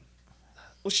caught.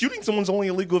 Well, shooting someone's only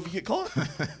illegal if you get caught.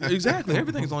 Exactly.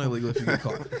 Everything's only illegal if you get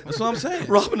caught. That's what I'm saying.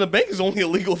 Robbing a bank is only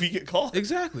illegal if you get caught.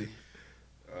 Exactly.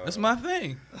 That's my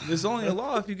thing. There's only a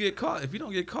law if you get caught. If you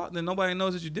don't get caught, then nobody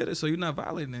knows that you did it, so you're not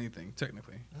violating anything,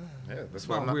 technically. Yeah, that's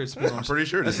not why I'm weird spin on I'm shit. pretty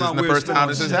sure this That's isn't not the weird first spin time on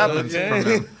this has shit. happened Yeah.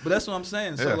 from him. But that's what I'm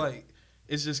saying. So, Yeah. like,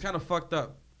 it's just kind of fucked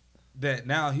up that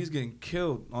now he's getting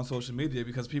killed on social media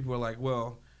because people are like,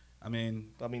 well, I mean,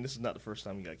 This is not the first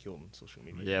time he got killed on social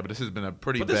media. Yeah, but this has been a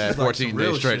pretty but this bad is like some 14-day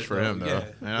real stretch shit, for him, though. Yeah.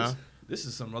 You know? This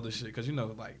is some other shit because, you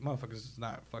know, like, motherfuckers is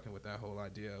not fucking with that whole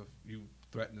idea of you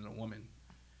threatening a woman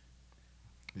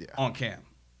Yeah. on cam.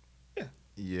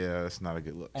 Yeah, it's not a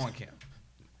good look. On cam.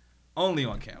 Only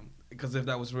on cam. Because if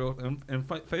that was real and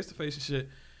face-to-face and shit,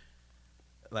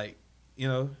 like, you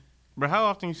know, But how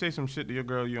often you say some shit to your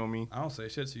girl you don't mean? I don't say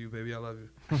shit to you, baby. I love you.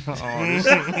 Oh,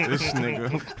 this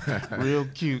nigga, real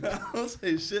cute. I don't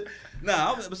say shit.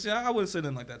 Nah, but see, I wouldn't say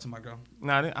nothing like that to my girl.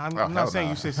 Nah, I'm Oh, not hell saying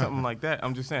nah. you say something like that.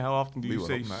 I'm just saying how often do We you would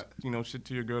say hope not. shit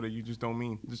to your girl that you just don't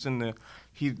mean? Just in the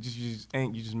you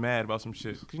just mad about some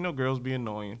shit. 'Cause you know girls be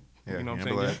annoying. Yeah, you know what I'm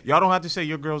handle saying? that. Y'all don't have to say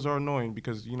your girls are annoying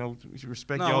because you know you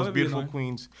respect No, y'all's it'd be beautiful annoying.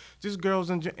 queens. Just girls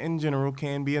in general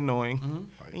can be annoying.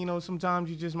 Mm-hmm. You know sometimes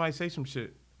you just might say some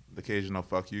shit. The occasional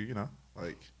fuck you know?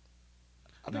 Like,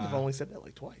 I think I've only said that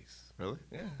like twice. really?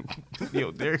 Yeah.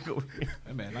 Yo, Derrick, over here.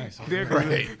 That man, nice. Derrick,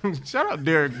 Right. shout out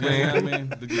Derrick, Yeah, you know man. what I mean?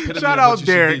 The epitome Shout of out what you should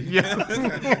Derrick. be. Yeah.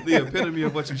 The epitome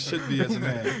of what you should be as a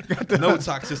man. No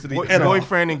toxicity. Boy- at all.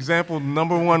 boyfriend example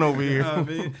number one over You here. know what I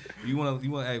mean? You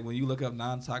want, hey, when you look up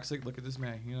non-toxic, look at this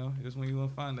man. You know, this when you want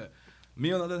to find that.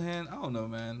 Me, on the other hand, I don't know,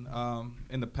 man.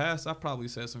 In the past, I've probably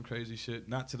said some crazy shit,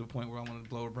 not to the point where I want to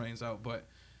blow her brains out, but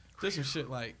just some shit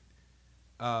like,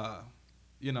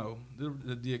 you know,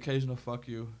 the occasional fuck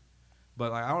you.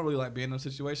 But like, I don't really like being in those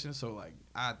situations, so like,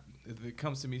 if it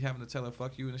comes to me having to tell her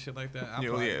fuck you and shit like that, I'm Yo,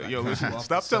 probably, yeah, like, yo, cut listen. you off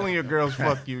Stop the telling set. your girls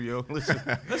fuck you, yo. Listen,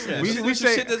 Listen, we this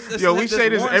say, shit that's yo, we say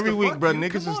this warrants every the week, fuck bro. you.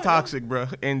 Niggas Come is on, yo. toxic, bro,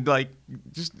 and like,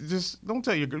 just don't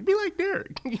tell your girl. Be like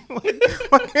Derrick.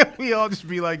 Why can't we all just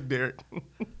be like Derrick?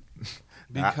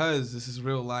 Because this is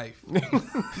real life.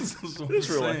 This is what It's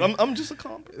I'm real life. saying. I'm just a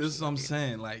calm person. This is what I'm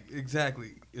saying. Like,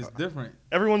 exactly. It's different.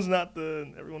 Everyone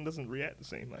doesn't react the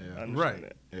same. I understand Right.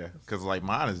 that. Yeah, because like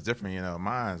mine is different. You know,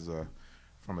 mine's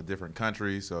from a different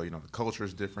country, so you know the culture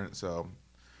is different. So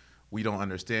we don't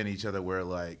understand each other. Where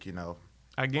like you know,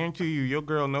 I guarantee you, your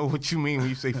girl know what you mean when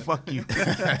you say fuck you.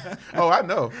 oh I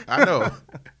know,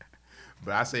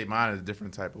 but I say mine is a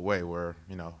different type of way. Where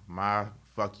you know my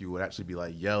fuck you would actually be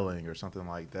like yelling or something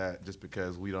like that, just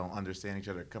because we don't understand each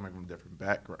other coming from different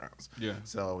backgrounds. Yeah.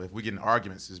 So if we get in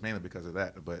arguments, it's mainly because of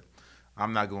that. But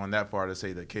I'm not going that far to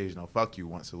say the occasional fuck you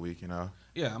once a week, you know.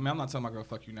 Yeah, I mean, I'm not telling my girl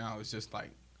fuck you now. It's just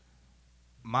like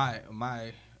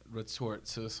my retort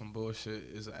to some bullshit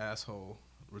is an asshole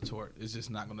retort. It's just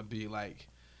not gonna be like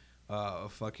a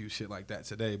fuck you shit like that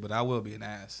today. But I will be an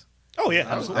ass. Oh yeah,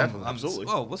 I'm absolutely. Absolutely.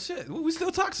 Oh well, shit. We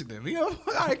still toxic then. You know?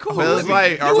 All right, cool. But it's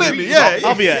like, You are with we- me? Yeah.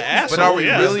 I'll be an asshole. But are we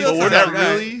yeah. really? Still Is that toxic.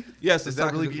 really? Yes, Is it's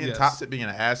that really toxic, being yes. toxic, being an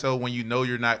asshole when you know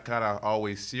you're not kind of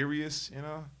always serious? You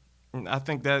know. I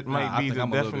think that Nah, might I be think the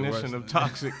I'm a little bit definition worse of than that.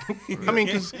 toxic. I mean,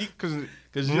 because you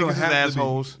niggas don't is have to be.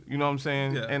 assholes. You know what I'm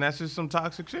saying? Yeah. And that's just some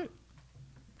toxic shit.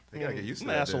 They gotta get used to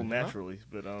I'm an that. asshole then, you know? naturally,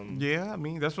 but Yeah, I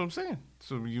mean that's what I'm saying.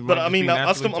 So you. But might I just mean, be I'm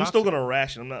naturally still toxic. gonna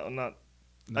ration. I'm not.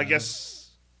 Nah. I guess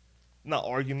not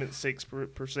argument sakes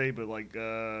per se, but like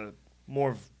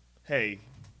more of hey,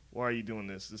 why are you doing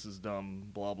this? This is dumb.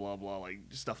 Blah blah blah. Like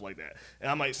stuff like that. And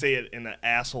I might say it in an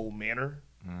asshole manner.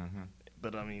 Mm-hmm.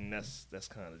 But I mean, that's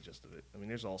kind of the gist of it. I mean,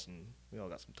 we all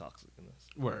got some toxic in this.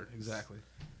 Word, exactly.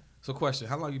 So, question: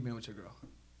 how long you been with your girl?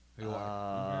 Your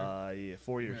wife? Yeah,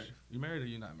 4 years. You married or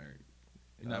you not married?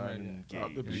 You're not married yet.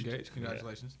 Engaged. You're engaged.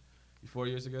 Congratulations. You 4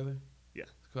 years together. Yeah.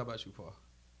 How about you, Paul?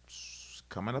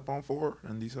 Coming up on 4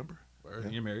 in December. Word.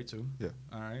 Yeah. You're married too. Yeah.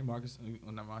 All right, Marcus.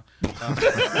 Oh, never mind.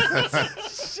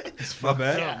 My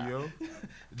bad. Yo.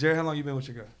 Jerry, how long you been with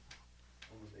your girl?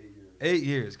 Almost 8 years. 8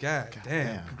 years. God damn.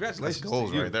 Damn. Congratulations. That's goals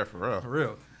to you. right there for real. For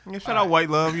real. Yeah, shout out white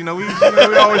love. You know, we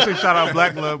always say shout out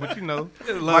black love, but you know,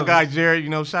 Love my it. guy Jared. You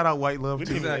know, shout out white love We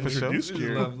too, didn't even for sure. introduce Just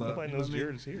Jared. love, Nobody you know knows what I mean?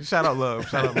 Jared is here. Shout out love.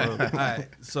 Shout out love. All right,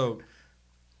 so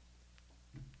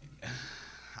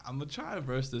I'm gonna try to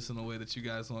verse this in a way that you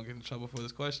guys won't get in trouble for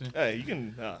this question. Hey, you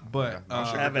can. But I'm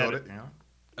sure have you at got it. it. You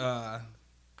know.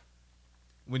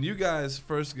 when you guys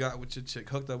first got with your chick,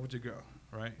 hooked up with your girl,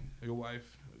 right? Your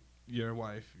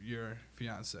wife, your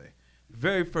fiance.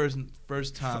 Very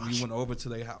first time you went over to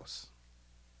their house.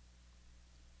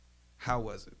 How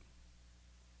was it?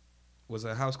 Was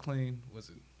the house clean? Was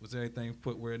everything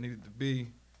put where it needed to be?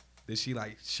 Did she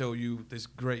like show you this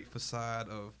great facade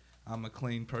of I'm a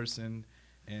clean person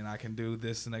and I can do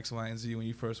this and X, Y, and Z when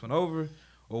you first went over?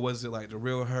 Or was it like the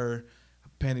real her,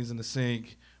 panties in the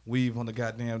sink, weave on the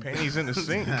goddamn Panties in the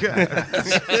sink. No,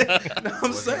 I'm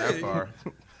Wasn't that saying. far.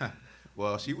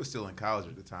 Well, she was still in college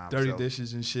at the time. Dirty so,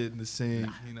 dishes and shit in the sink,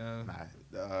 you know.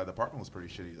 Nah, the apartment was pretty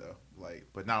shitty though. Like,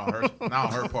 but not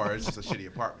on her part. It's just a shitty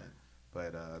apartment.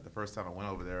 But the first time I went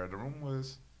over there, the room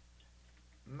was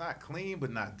not clean,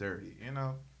 but not dirty. You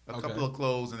know, a Okay. couple of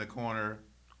clothes in the corner,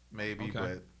 maybe, Okay.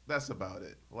 but that's about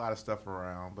it. A lot of stuff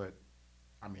around, but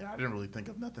I mean, I didn't really think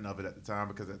of nothing of it at the time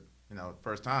because,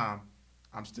 first time,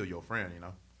 I'm still your friend. You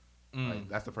know, like,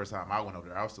 that's the first time I went over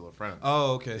there. I was still a friend.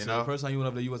 Oh, okay. You So know? the first time you went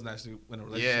over there, you wasn't actually in a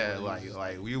relationship. Yeah, with her.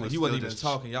 like You was we was you still wasn't even just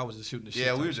talking. Y'all was just shooting the shit.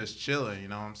 Yeah, we type were shit. just chilling. You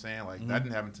know what I'm saying? Like that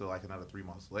didn't happen until like another 3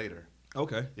 months later.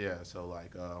 Okay. Yeah, so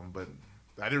like, but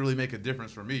that didn't really make a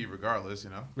difference for me, regardless. You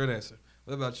know. Great answer.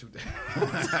 What about you?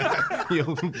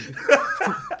 Yo,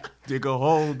 dig a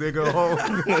hole, dig a hole.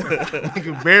 You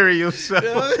can bury yourself.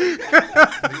 You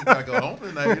gotta go home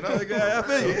tonight, you know. I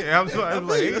feel you. Yeah, I'm sorry. I'm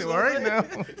like, hey, all right now.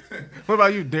 What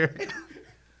about you, Derrick?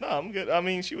 No, I'm good. I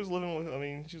mean, she was living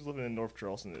in North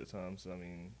Charleston at the time, so I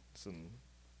mean, some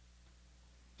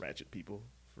ratchet people,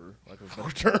 for lack of a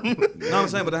better term. No, I'm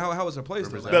saying, but how was her place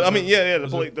though? Like, But I mean, yeah,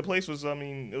 was the place was. I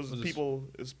mean, it was Was it-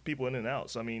 people in and out.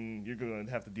 So I mean, you're gonna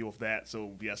have to deal with that.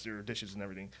 So yes, there are dishes and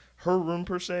everything. Her room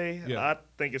per se, Yeah. I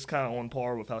think it's kind of on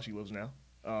par with how she lives now.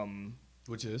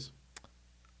 which is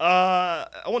I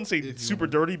wouldn't say If you super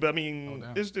wanna- dirty, but I Oh, mean,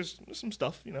 damn. there's some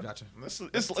stuff, you know. gotcha.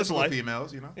 It's Typical life.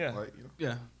 females, you know. Yeah. Like, you know. Yeah.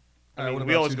 I All right, mean, what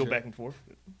we about always you, go Jay? back and forth.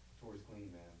 Towards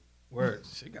clean, man. Word.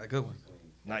 She got a good one. Clean.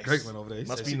 Nice. Great one over there. He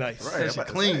Must said be she- nice. Right, Said I'm she about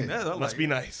to clean. say. That's what I Must like. be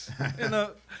nice. You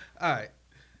know. All right.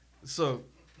 So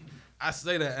I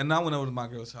say that, and I went over to my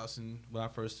girl's house, and when I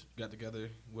first got together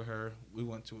with her, we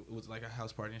went to, it was like a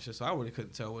house party and shit. So I really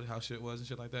couldn't tell what how shit was and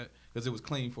shit like that because it was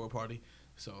clean for a party.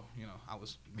 So I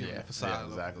was giving Yeah, the facade yeah, of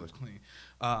exactly. it was clean.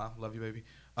 Love you, baby.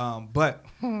 But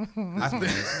I think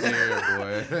Scared,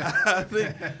 boy.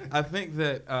 I think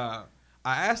that I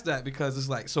asked that because it's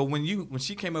like, so when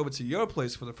she came over to your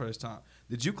place for the first time,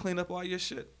 did you clean up all your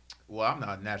shit? Well, I'm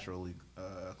not naturally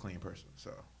a clean person,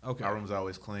 so Okay. my room's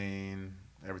always clean.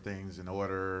 Everything's in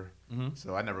order, Mhm.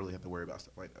 so I never really have to worry about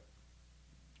stuff like that.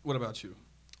 What about you?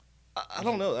 I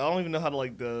don't know. I don't even know how to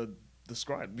like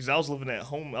describe because I was living at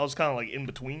home. I was kind of like in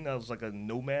between. I was like a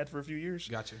nomad for a few years.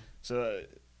 Gotcha. So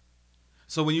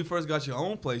So when you first got your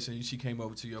own place and she came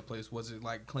over to your place, was it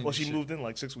like clean? Well, she shit? moved in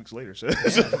like 6 weeks later. So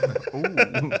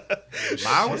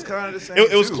Mine was kind of the same.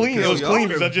 it was too, clean. It because was y'all clean are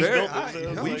because I just very- built it. So it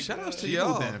was we like, shout outs to she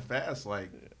y'all. moved in fast, like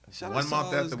Shout 1 outs to month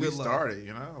all this after we good love. started.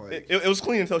 You know, like it was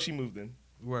clean until she moved in.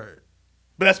 Word.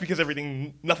 But that's because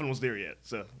nothing was there yet.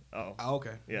 So, Oh,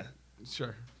 okay. yeah.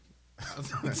 Sure.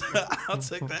 I'll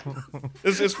take that.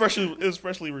 It's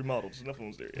freshly remodeled, so nothing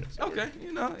was there yet. So Okay,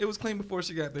 you know, it was clean before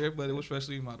she got there, but it was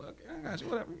freshly remodeled. Okay, I got you.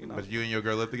 Whatever, you know. But you and your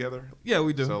girl live together? Yeah,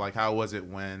 we do. So, like, how was it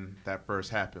when that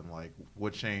first happened? Like,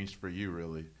 what changed for you,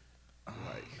 really?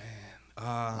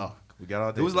 Like, we got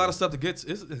all day. There was a lot of stuff to get.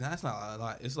 That's not a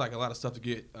lot. It's like a lot of stuff to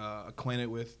get acquainted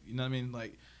with. You know what I mean?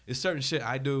 Like, it's certain shit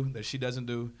I do that she doesn't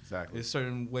do. Exactly. It's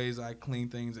certain ways I clean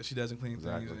things that she doesn't clean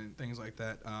Exactly. things and things like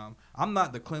that. I'm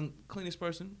not the cleanest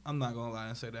person. I'm not gonna lie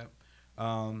and say that.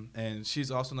 And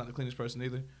she's also not the cleanest person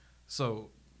either.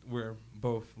 So we're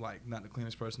both like not the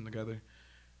cleanest person together.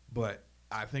 But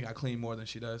I think I clean more than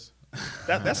she does.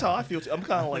 that's how I feel. I'm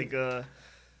kind of like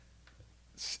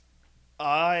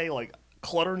I like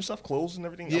clutter and stuff, clothes and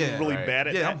everything. Yeah, I'm really right. bad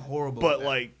at Yeah, that. I'm horrible But at that.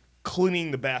 like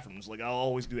cleaning the bathrooms, like I'll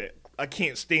always do that. I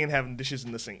can't stand having dishes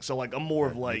in the sink. So like I'm more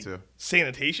of me like too.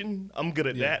 sanitation. I'm good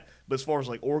at Yeah. that. But as far as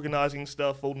like organizing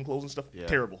stuff, folding clothes and stuff, Yeah.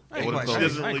 terrible. I ain't Folding quite- clothes. I ain't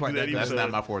Doesn't quite really do that that deep. either.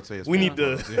 That's not my forte. is We folding need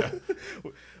to. clothes,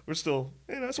 yeah. We're still,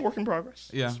 it's a work in progress.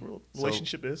 Yeah. That's what a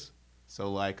relationship is.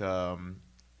 So, like,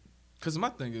 Because my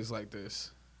thing is like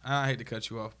this. I hate to cut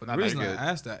you off, but No, the no, reason I you're good.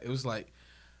 asked that, it was like,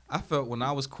 I felt when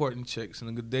I was courting chicks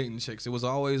and dating chicks, it was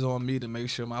always on me to make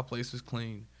sure my place was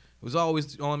clean. It was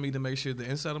always on me to make sure the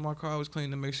inside of my car was clean,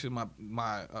 to make sure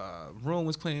my room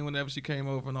was clean whenever she came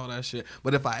over and all that shit.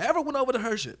 But if I ever went over to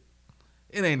her shit,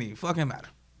 it ain't even fucking matter.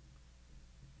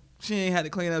 She ain't had to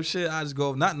clean up shit. I just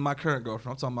go, not my current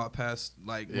girlfriend. I'm talking about past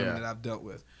like women Yeah. that I've dealt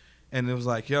with. And it was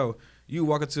like, yo, you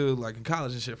walk into like in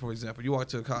college and shit, for example, you walk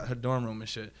to her dorm room and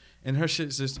shit, and her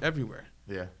shit's just everywhere.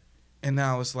 yeah. And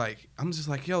now it's like, I'm just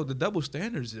like, yo, the double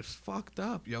standards is fucked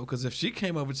up, yo. Because if she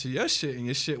came over to your shit and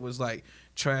your shit was like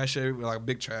trash everywhere, like a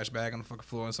big trash bag on the fucking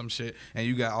floor and some shit, and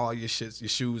you got all your shits, your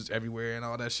shoes everywhere and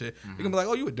all that shit, you're gonna be like,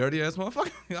 oh, you a dirty ass motherfucker.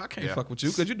 I can't Yeah. fuck with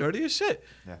you because you dirty as shit.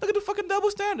 Yeah. Look at the fucking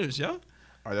double standards, yo.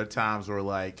 Are there times where,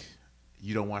 like,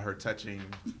 you don't want her touching,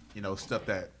 stuff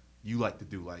that you like to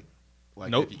do? Like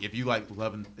Nope. if you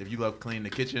love cleaning the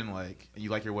kitchen, like, and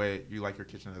you like your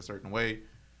kitchen a certain way,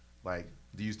 like,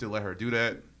 do you still let her do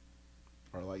that?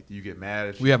 Or, like, do you get mad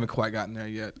at We haven't quite gotten there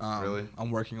yet. Really? I'm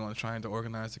working on trying to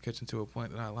organize the kitchen to a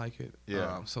point that I like it.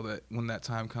 Yeah. So that when that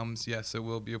time comes, yes, there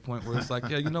will be a point where it's like,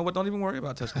 yeah, you know what? Don't even worry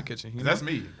about touching the kitchen. You know? That's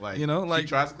me. Like, like she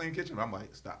tries to clean the kitchen, I'm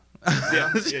like, stop.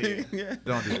 yeah.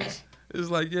 Don't do this. It's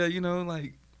like, yeah,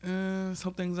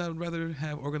 some things I'd rather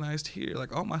have organized here.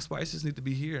 Like, all my spices need to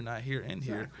be here, not here and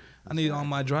here. I need all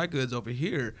my dry goods over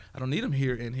here. I don't need them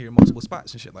here and here, multiple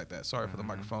spots and shit like that. Sorry for the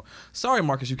microphone. Sorry,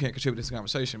 Marcus, you can't contribute to this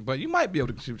conversation, but you might be able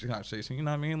to contribute to the conversation. You know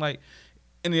what I mean? Like,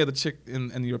 any other chick in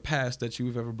your past that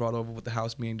you've ever brought over with the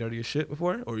house being dirty as shit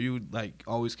before? Or you, like,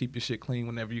 always keep your shit clean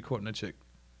whenever you're courting a chick?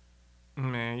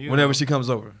 Man, Whenever she comes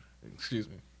over. Excuse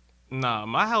me. Nah,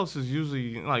 my house is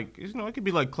usually like it could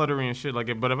be like cluttery and shit like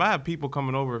it. But if I have people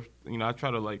coming over, I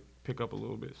try to like pick up a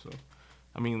little bit. So,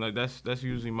 I mean, like that's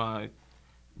usually my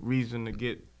reason to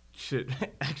get shit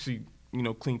actually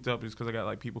cleaned up is because I got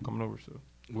like people coming over. So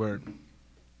Word.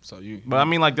 So you. But I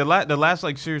mean, like the last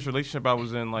like serious relationship I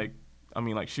was in, like I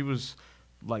mean, like she was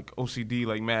like OCD,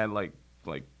 like mad, like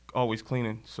always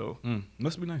cleaning. So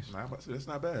Must be nice. Nah, that's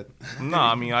not bad.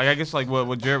 I mean, I guess like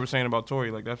what Jared was saying about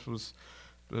Tori, like that was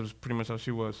pretty much how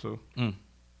she was. So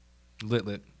Lit.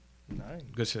 Nice.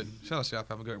 Good shit. Shout out to y'all for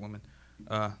having great women.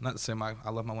 Not to say I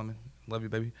love my women. Love you,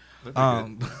 baby.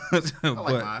 That's But, I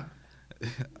like mine.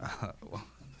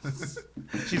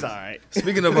 She's all right.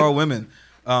 Speaking of our women,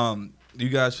 you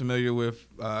guys familiar with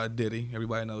Diddy?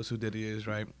 Everybody knows who Diddy is,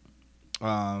 right?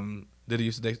 Diddy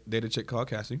used to date a chick called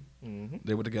Cassie. Mm-hmm.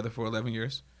 They were together for 11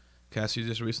 years. Cassie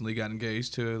just recently got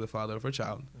engaged to the father of her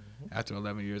child after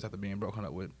 11 years after being broken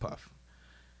up with Puff.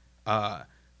 And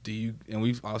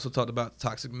we've also talked about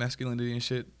toxic masculinity and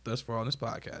shit thus far on this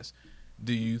podcast.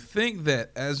 Do you think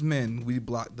that as men we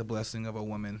block the blessing of a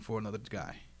woman for another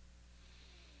guy?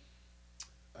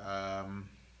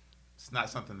 It's not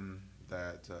something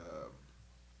that you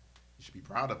should be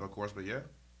proud of course, but yeah,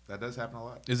 that does happen a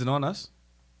lot. Is it on us?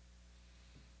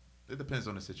 It depends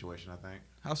on the situation, I think.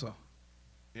 How so?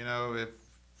 If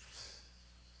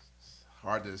it's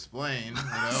hard to explain,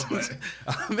 but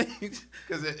I mean,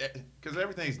 because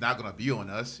everything's not gonna be on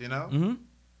us, mm-hmm.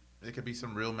 It could be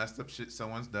some real messed up shit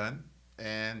someone's done,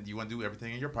 and you want to do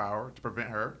everything in your power to prevent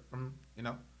her from,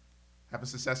 having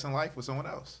success in life with someone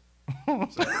else.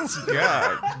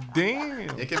 God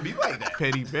damn. It can be like that.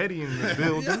 Petty Betty in the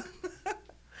building.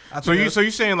 I So think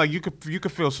you saying like you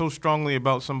could feel so strongly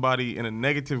about somebody in a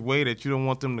negative way that you don't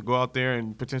want them to go out there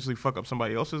and potentially fuck up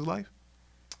somebody else's life?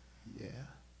 Yeah.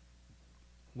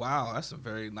 wow, that's a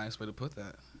very nice way to put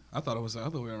that. I thought it was the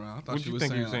other way around. I thought What she you was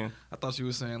think you saying, were saying? I thought she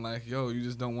was saying like, yo, you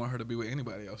just don't want her to be with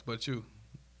anybody else but you.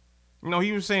 No,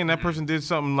 he was saying that person did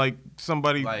something like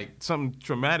Like- something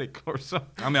traumatic or something.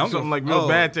 I mean, I'm something gonna- like real oh.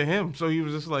 bad to him. So he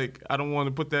was just like, I don't want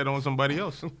to put that on somebody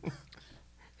else.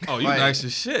 Oh, you Like- nice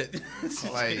as shit.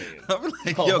 Like, I'm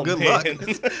like, Oh, yo, good man.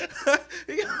 luck.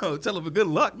 Yo, tell him good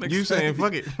luck. Nigga. You saying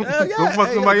fuck it? Hell yeah. Go fuck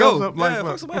Hey, somebody yo, else go. up like yeah, fuck.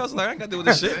 fuck somebody else. Like, I ain't got to deal with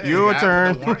this shit. hey, Your you gotta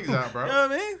turn. Put the warnings out, bro. You know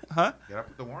what I mean? Huh? You gotta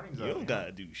put the warnings out. You don't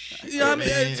gotta do shit. Yeah, I mean,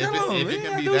 hey, if tell it, him. if You it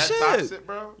can ain't be gotta do that shit. toxic,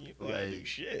 bro. You don't gotta do Like,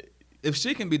 shit. If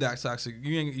she can be that toxic,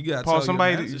 you gotta Paul, tell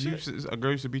somebody your mans and shit. a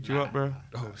girl used to beat you up, bro.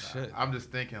 Oh shit. I'm just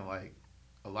thinking like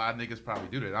a lot of niggas probably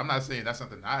do that. I'm not saying that's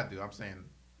something I do. I'm saying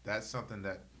that's something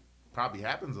that probably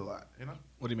happens a lot. You know,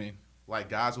 What do you mean? like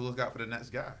guys will look out for the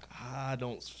next guy. I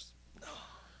don't.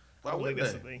 Why I don't would think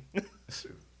that's the they? thing.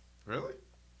 Really?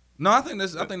 No, I think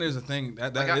there's a thing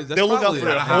that Like, that's they'll look out probably for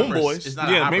their a- homeboys. It's not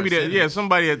a Yeah, high maybe that. percentage. Yeah,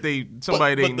 somebody that they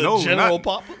but know. the general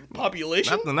not,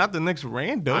 population. not the next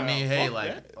rando. I mean, hey,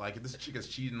 fuck like if this chick is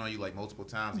cheating on you like multiple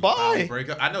times, and Bye. you finally break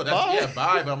up. I know that's Bye. yeah,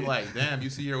 bye. But I'm like, damn, you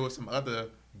see her with some other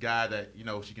guy that you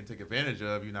know she can take advantage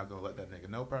of. You're not gonna let that nigga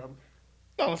know, probably.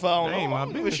 Not if I don't That ain't know. my I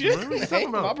don't give a business, shit. bro. What you That talking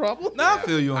ain't my about? problem. Nah, I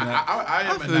feel you on that. I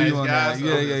am a feel nice you on guy. that. so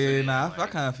Yeah, I'm yeah, just yeah. saying, Nah, like, I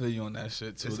kind of feel you on that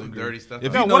shit too. There's to a some degree. dirty stuff.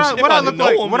 If out you No, know what she- I I look know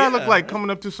like? him, What I look yeah. like coming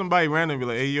up to somebody random, be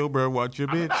like, "Hey, yo, bro, watch your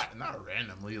I mean, bitch." not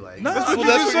randomly, like. No, That's I'm what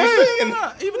just you're saying. saying.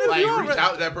 Nah, even if like you reach are,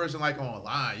 out to that person like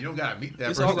online. You don't gotta meet that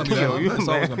it's person. always gonna be Yo, random. you It's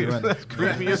always gonna be man. random. That's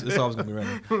creepy as It's always gonna be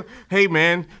random. Hey,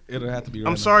 man, It'll have to be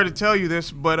random. I'm sorry to tell you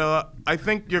this, but I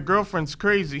think your girlfriend's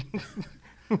crazy.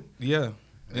 Yeah,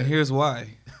 and here's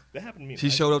why. That happened to me. She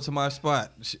showed up to my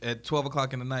spot at 12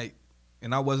 o'clock in the night,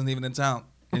 and I wasn't even in town,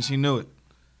 and she knew it.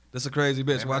 That's a crazy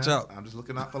bitch. Hey, Watch man, out. I'm just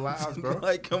looking out for lives, bro.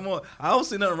 Like, come on. I don't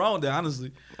see nothing wrong with that,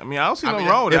 honestly. I mean, I don't see I nothing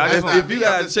mean, wrong with it. I if, just if, don't- if you you got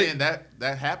got a to chick- saying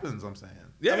that happens. I'm saying.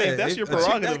 Yeah, mean, if that's if your a chick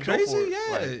prerogative, that go crazy, for it.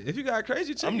 yeah. Like- If you got a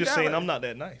crazy chick, I'm you just got saying it. I'm not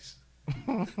that nice.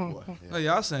 What? Oh,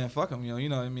 y'all saying fuck him, you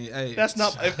know what I mean? Hey, That's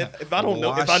not. If I don't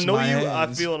know, if I wash know my you, hands.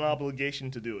 I feel an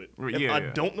obligation to do it. Right, If yeah, I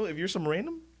yeah. don't know, if you're some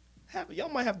random, y'all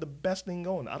might have the best thing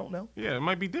going. I don't know. yeah, it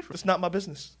might be different. It's not my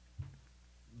business.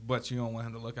 But you don't want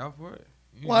him to look out for it.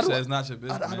 You Well, I just don't- said it's not your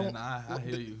business, I don't- man. I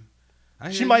hear you. I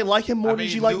hear She you. might like him more I than mean,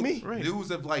 she like news- me. Right. News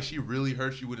of like she really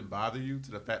hurt you wouldn't bother you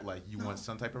to the fact like you want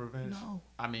some type of revenge. No.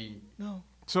 I mean, No.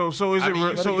 So is I it mean,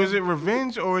 you gotta is it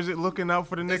revenge or is it looking out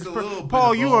for the next a person? little bit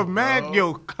Paul, of you both, are mad, bro.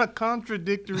 yo,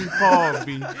 contradictory Paul.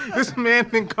 B. This man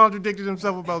been contradicted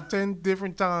himself about 10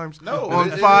 different times no,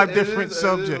 on it- 5 it different is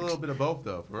subjects. a little bit of both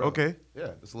though. For real. Okay.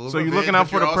 Yeah, it's a little. So you're revenge, looking out but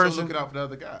for the you're also person- looking out for the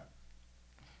other guy.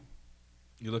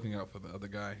 You're looking out for the other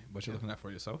guy, but you're looking out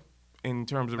for yourself. In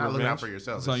terms of Not looking out revenge. for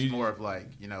yourself. So It's you- more of like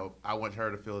I want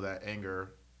her to feel that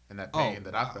anger and that Oh, pain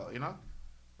that I felt. You know.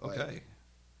 Like, Okay.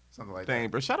 Something like Dang,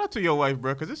 that. bro. Shout out to your wife,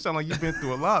 bro, because it sounds like you've been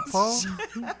through a lot, Paul.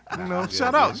 You know, Yeah,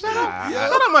 shout yeah, out. Shout out. yeah.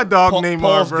 Shout out my dog Paul- Neymar,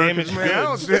 Paul's bro. 'cause, damaged Man,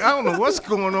 goods. I don't know what's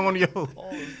going on, yo.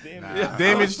 All this damn. Nah.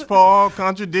 Damaged Paul,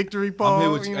 contradictory Paul. I'm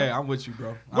here with you. you know? Hey, I'm with you,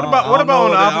 bro. What about on the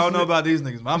I don't opposite- know about these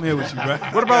niggas, but I'm here with you, bro.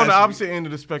 What about on the opposite end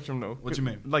of the spectrum, though? What you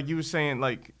mean? Like you were saying,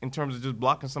 like in terms of just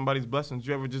blocking somebody's blessings,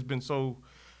 you ever just been so,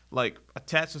 like,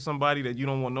 attached to somebody that you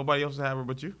don't want nobody else to have her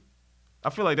but you? I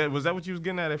feel like that was that what you was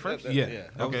getting at first. That- Yeah, yeah.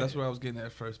 Okay. that's where I was getting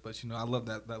at first. But you know, I love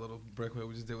that little breakaway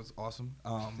we just did was awesome.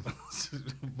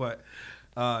 But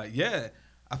yeah,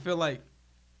 I feel like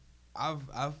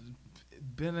I've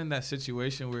been in that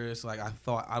situation where it's like I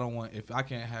thought I don't want if I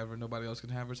can't have her, nobody else can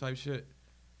have her type shit.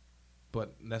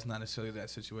 But that's not necessarily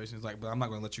that situation. It's like, but I'm not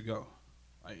gonna let you go.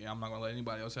 Like I'm not gonna let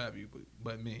anybody else have you,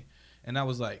 but me. And that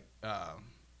was like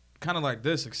kind of like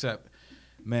this, except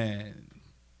man.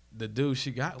 The dude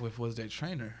she got with was their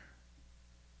trainer.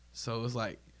 So it was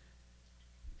like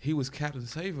he was Captain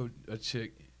Save a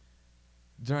chick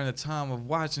during the time of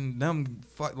watching them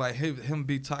fuck, like him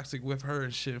be toxic with her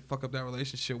and shit, fuck up that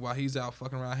relationship while he's out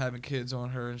fucking around having kids on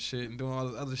her and shit and doing all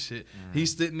this other shit.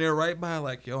 He's sitting there right by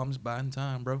like, yo, I'm just buying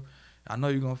time, bro. I know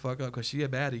you're gonna fuck up because she a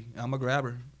baddie. I'm gonna grab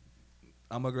her.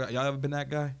 Y'all ever been that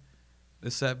guy? That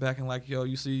sat back and like, yo,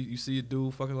 you see a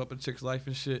dude fucking up a chick's life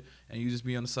and shit, and you just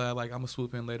be on the side like, I'm gonna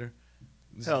swoop in later.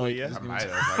 Just Hell wait, yeah. just I give me might time.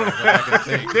 have. I gotta go back and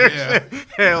think.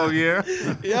 Yeah. Hell yeah.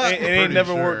 Yeah, It ain't pretty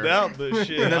never sure. worked out, but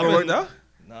shit. it never I've worked been- out.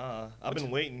 Nah, I've been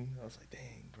waiting. I was like,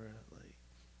 dang, bro. Like,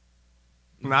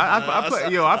 Nah, I play.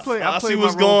 Yo, I play. I I see played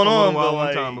what's my role going for a on, little while but one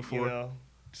like, time before. you know,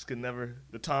 just could never.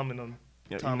 The timing on.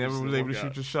 Yeah, you time never just was didn't able to work shoot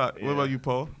out. your shot. What Yeah. about you,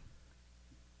 Paul?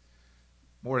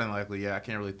 More than likely, yeah. I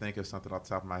can't really think of something off the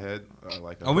top of my head.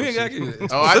 Like we ain't got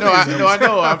Oh, I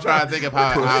know. I'm trying to think of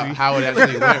how it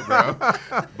actually went,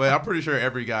 bro. But I'm pretty sure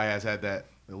every guy has had that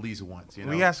at least once. You know?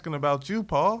 We asking about you,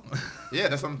 Paul. Yeah,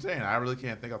 that's what I'm saying. I really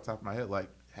can't think off the top of my head. Like,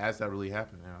 has that really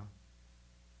happened? You know,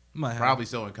 Might have. probably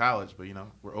still in college, but you know,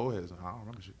 we're old heads. I don't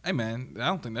remember shit. Hey man, I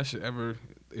don't think that shit ever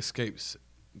escapes.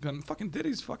 Fucking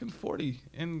Diddy's fucking 40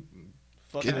 and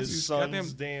Fucking Yeah, his he's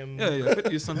son's goddamn- damn.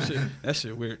 50 or some shit. That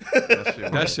shit weird. That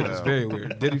That shit is very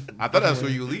weird. Diddy. I thought that's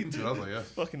what you were leading to. I was like, yeah.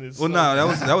 Fucking his. Well, no,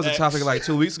 son's that was a ex. topic like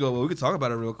 2 weeks ago, but we could talk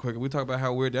about it real quick. We talk about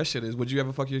how weird that shit is. Would you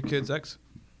ever fuck your kid's ex?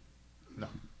 No.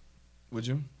 Would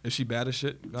you? Is she bad as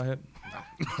shit? Go ahead.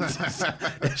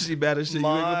 If she bad as shit, you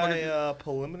ain't gonna fuck her? My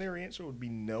preliminary answer would be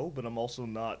no, but I'm also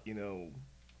not,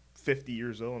 50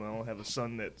 years old, and I don't have a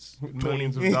son that's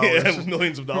Millions of 20 dollars. Yeah,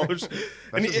 millions of dollars.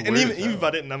 and just and weird even, as even if hell.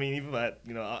 I didn't, even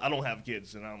if I don't have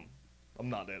kids, and I'm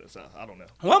not that. So I don't know.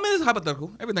 Well, I mean, it's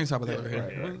hypothetical. Everything's hypothetical Yeah,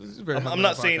 here. right, right. It's a very I'm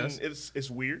not saying hypothetical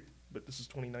it's weird, but this is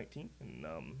 2019, and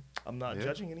I'm not Yeah.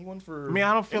 judging anyone for. I mean,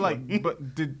 I don't feel anyone. like.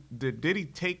 But did he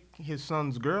take his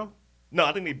son's girl? No,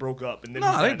 I think they broke up, and then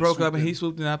podcast. No, he they kinda broke up swooped and in. he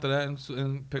swooped in after that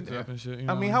and picked her up and shit. You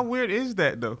know? I mean, how weird is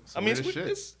that though? I mean, weird as shit.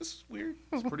 it's weird.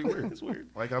 It's pretty weird. It's weird.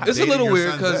 Like, I'm It's a dating little your weird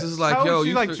son's because ex. it's like, How yo, old is she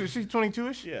you like fi- she's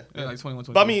 22ish. Yeah. yeah, like 21,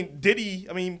 22. But I mean, Diddy,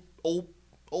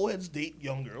 old heads date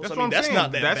young girls. That's I what mean, I'm that's saying.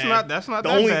 not that That's bad. not the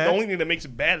that only bad. The only thing that makes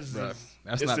it bad is Bruh,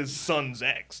 that's it's not- his son's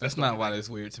ex. that's not why it's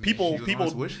weird to me. People- She was on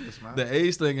his wish list, man. The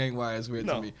age thing ain't why it's weird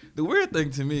No. to me. The weird thing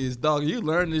to me is, dog, you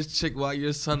learned this chick while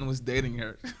your son was dating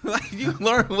her. Like, you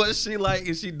learn what she like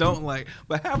and she don't like.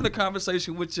 But having a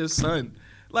conversation with your son,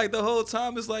 like, the whole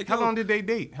time is like, How yo, long did they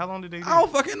date? I I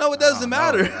don't fucking know. It doesn't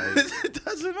I don't matter. know, like- It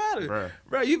doesn't matter. Bruh.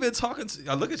 Bro, you've been talking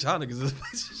to. I look at y'all niggas as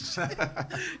faces of shit.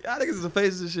 Y'all niggas is the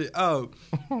faces of shit. Oh.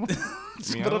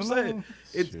 That's mean, what I I'm don't saying. know.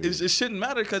 It shouldn't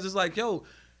matter because it's like, yo,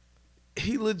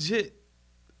 he legit,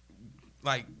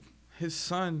 like, his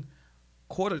son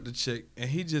courted the chick and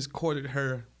he just courted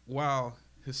her while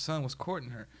his son was courting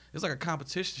her. It's like a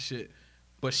competition shit,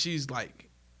 but she's like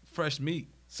fresh meat.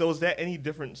 So is that any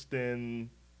difference than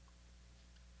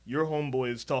your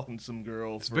homeboy is talking to some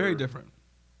girl? It's very different.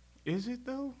 Is it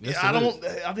though? Yes, I it don't.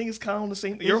 is. I think it's kind of on the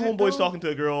same. Your it homeboy's though? talking to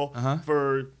a girl Uh-huh.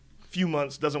 for a few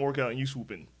months, doesn't work out, and you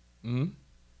swoop in. Mm-hmm.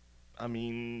 I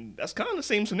mean, that's kind of the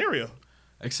same scenario.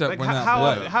 Except Like we're not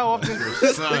blood. how often?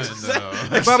 Son, though.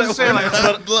 But I'm just saying,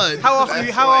 like, blood. how often?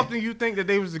 That's How why- often you think that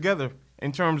they was together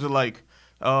in terms of like?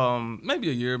 Maybe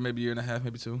a year, maybe a year and a half,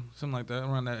 maybe two, something like that,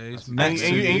 around that age. And, Max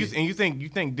and, 2 you, and, years. you, and you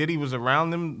think Diddy was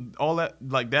around them all that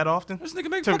like that often? This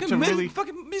nigga make to fucking, really-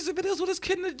 fucking music videos with his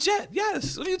kid in the jet.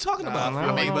 Yes. What are you talking about? I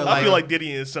I mean, but I feel like Diddy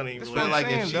and his son ain't That's really. But what I'm like,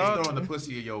 if saying, she's dog. throwing the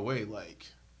pussy in your way, like,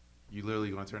 you literally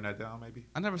gonna turn that down, maybe?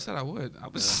 I never said I would. I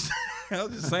was, I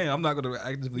was just saying I'm not gonna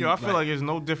actively. Yo, I feel like there's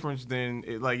no difference than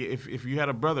like if you had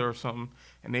a brother or something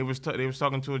and they was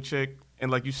talking to a chick and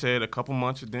like you said a couple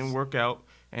months it didn't work out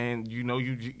and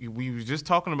we was just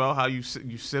talking about how you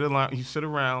sit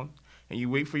around and you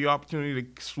wait for your opportunity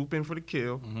to swoop in for the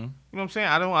kill. Mm-hmm. You know what I'm saying?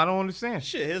 I don't understand.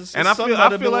 Shit, his And I son feel- might I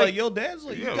have feel been like, like- "Yo, dad's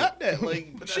like, Yo. you got that."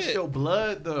 Like, But shit. that's your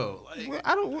blood, though. Like, Well,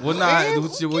 I don't. Well, man, nah, who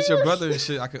with your cares? brother and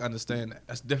shit, I could understand that.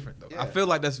 That's different though. I Yeah. feel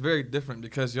like that's very different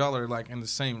because y'all are like in the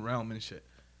same realm and shit.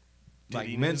 Like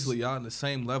Diddy mentally, y'all in the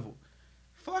same level.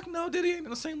 Fuck no, Diddy ain't on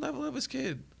the same level of his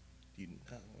kid.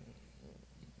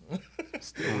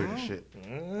 still weird as shit.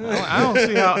 I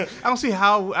don't see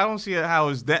how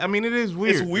it's that. I mean, it is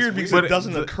weird. It's weird because but it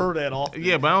doesn't occur that often.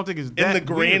 Yeah, but I don't think it's in that the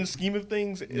grand weird. scheme of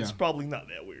things, it's Yeah. probably not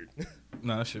that weird.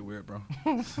 No, that shit weird, bro.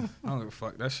 I don't give a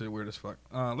fuck. That shit weird as fuck.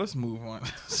 Let's move on.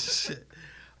 Shit.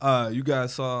 You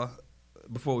guys saw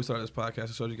before we started this podcast, I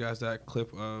showed you guys that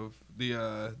clip of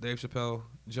the Dave Chappelle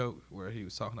joke where he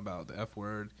was talking about the F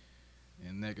word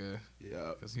and nigga.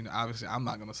 Yeah. Because obviously I'm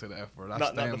not gonna say the F word. I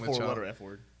not stand the with y'all. four-letter F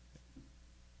word.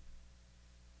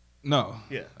 No.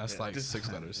 Yeah, That's yeah, like just-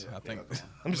 6 letters. I think.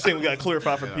 I'm just saying we gotta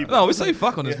clarify for people. No, we say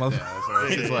fuck on this Yeah. motherfucker. Yeah, that's all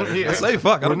right. Six letters. I say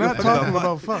fuck. I We're don't not give a fuck talking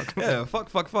about fuck. Yeah,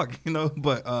 fuck, you know.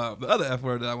 But the other F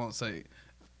word that I won't say.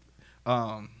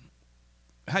 How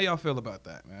y'all feel about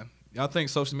that, man? Y'all think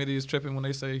social media is tripping when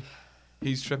they say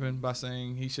he's tripping by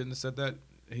saying he shouldn't have said that?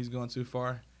 He's going too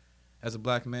far as a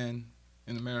black man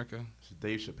in America. It's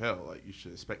Dave Chappelle. Like, you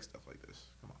should expect stuff like this.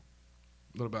 Come on.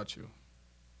 What about you?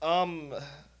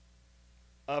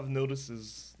 I've noticed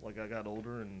as like I got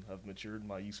older and I've matured,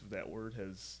 my use of that word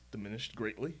has diminished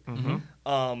greatly.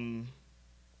 Mm-hmm.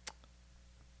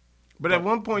 But at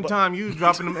one point in time, you was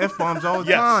dropping them F-bombs all the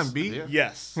Yes. time, B. Yeah.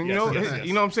 Yes, You yes, know, yes, yes.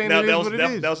 you know what I'm saying? Now, It is that was what it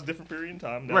that, is. that was a different period in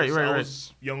time. That Right, was, right, I right.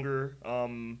 was younger.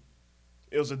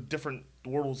 It was a different. The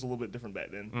world was a little bit different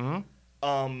back then.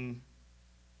 Mm-hmm.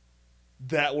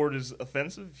 that word is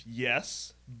offensive,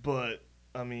 yes, but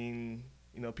I mean,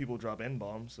 people drop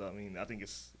N-bombs. So, I mean, I think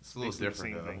it's It's a little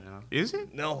basically different, the same though. thing. You know? Is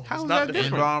it? No, How's it's not that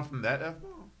different. N-bomb from that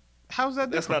F-bomb? How's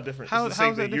that different? That's not different. How, It's the same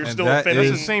how's that thing. You're different? still And that offending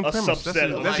is- the same a premise. subset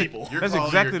That's- of that's- people. You're That's calling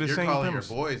exactly your, the same You're calling premise.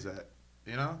 your boys that,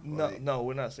 you know? No, Like- no,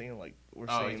 we're not saying like we're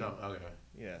Oh, saying. okay.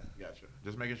 Yeah, Gotcha.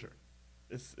 Just making sure.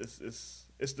 it's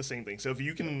the same thing. So if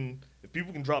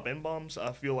people can drop N-bombs,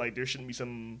 I feel like there shouldn't be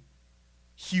some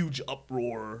huge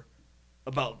uproar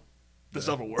about this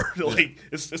other word. Like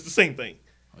it's the same thing.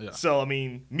 Yeah. So I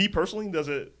mean, me personally, does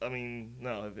it? I mean,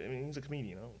 no. I mean, he's a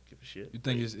comedian. I don't give a shit. You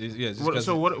think it's yeah? Just What, 'cause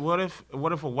so what if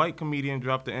a white comedian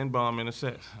dropped the N-bomb in a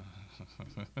set?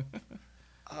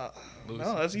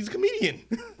 No, he's a comedian.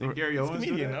 Did Gary He's a Owens do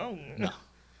comedian. that? No.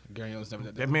 Gary Owens never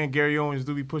did That man Gary Owens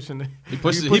do be pushing the He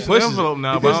pushes. he He pushes pushes the envelope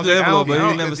now. He but I pushes don't the think- I don't envelope, but think-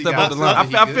 he I never don't step think out the he line.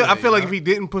 got- I feel like you if he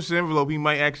didn't push the envelope, he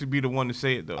might actually be the one to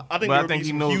say it though. I think but there would be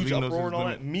some huge he knows uproar his and all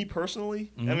limit. that. Me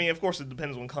personally, I mean, of course, it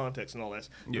depends on context and all that.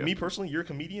 But Yeah. me personally, you're a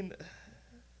comedian.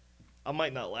 I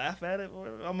might not laugh at it. Or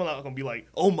I'm not gonna be like,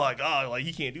 "Oh my god, like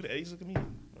he can't do that." He's a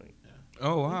comedian. Like,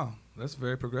 Oh wow, that's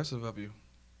very progressive of you.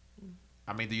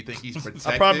 I mean, do you think he's protected?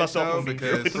 I pride myself though, on being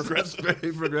really because progressive.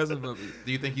 Very progressive of you.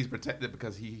 do you think he's protected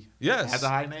because he Yes. has a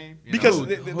high name? You Because know?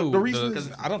 the reason Because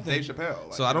is I don't think Dave Chappelle.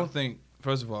 Like, So I don't think,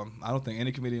 first of all, I don't think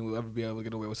any comedian will ever be able to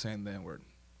get away with saying the N-word.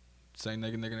 Saying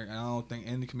nigga, nigga, nigga. And I don't think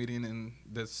any comedian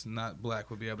that's not black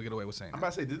would be able to get away with saying I'm that.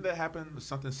 about to say, didn't that happen?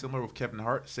 Something similar with Kevin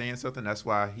Hart saying something. That's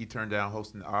why he turned down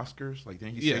hosting the Oscars. Like,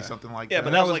 didn't he Yeah. say something like yeah, that?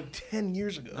 but that was like 10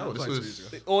 years ago. No, this Like was.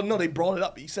 2 years Oh no, they brought it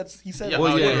up. He said. Yeah,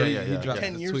 Well, oh, yeah, yeah, he, yeah, he yeah, dropped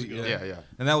 10 the years tweet, ago. Yeah, yeah.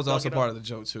 And that was Dug also it part up. of the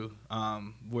joke too,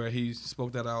 where he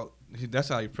spoke that out. That's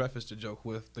how he prefaced the joke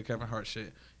with the Kevin Hart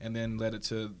shit, and then led it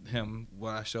to him.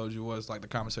 What I showed you was like the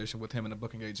conversation with him and the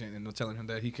booking agent, and telling him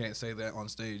that he can't say that on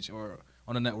stage or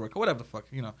on the network or whatever the fuck,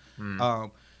 you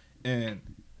know. And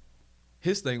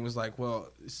his thing was like,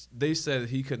 well, they said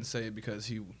he couldn't say it because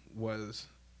he was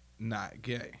not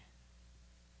gay,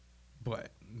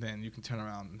 but then you can turn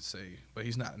around and say, but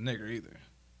he's not a nigger either.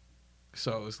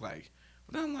 So it's like,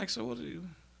 then I'm like, so what do you?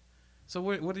 So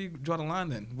where do you draw the line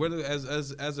then? Where do,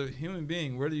 as a human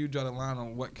being, where do you draw the line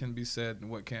on what can be said and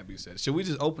what can't be said? Should we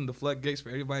just open the floodgates for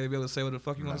everybody to be able to say what the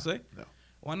fuck you want to say? No.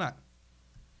 Why not?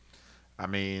 I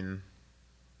mean,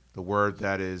 the word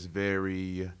that is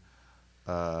very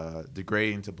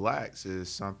degrading to blacks is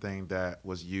something that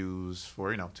was used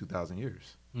for 2,000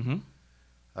 years. Mm-hmm.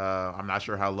 I'm not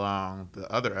sure how long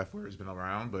the other F word has been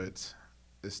around, but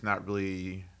it's not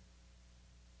really.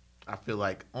 I feel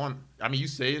like you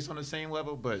say it's on the same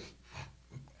level, but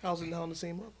How's it not on the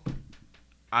same level?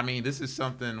 I mean, this is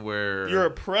something where You're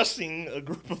oppressing a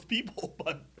group of people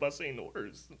by saying the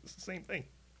words. It's the same thing.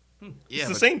 It's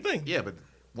the same thing. Yeah, but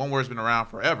one word's been around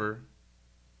forever.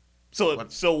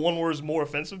 So one word is more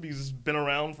offensive because it's been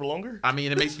around for longer? I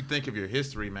mean, it makes you think of your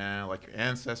history, man, like your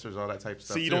ancestors, all that type of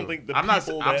stuff. So you too. don't think the I'm not.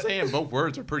 people I'm that- saying both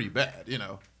words are pretty bad,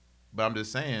 but I'm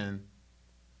just saying,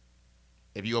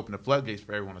 if you open the floodgates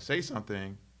for everyone to say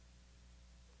something,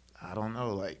 I don't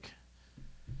know, like.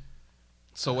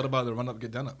 So what about the run up,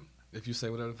 get done up? If you say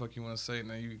whatever the fuck you want to say, and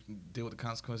then you can deal with the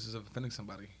consequences of offending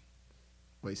somebody.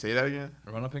 Wait, say that again.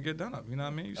 Run up and get done up. You know what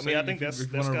I mean? You I say, mean, I think if you- that's- if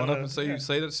you that's want to run up kinda- and say yeah.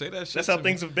 say that shit. That's how to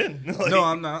things me. have been. Like, No,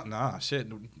 I'm not. Nah, shit.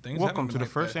 Things Welcome haven't to been the like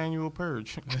first that. annual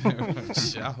purge.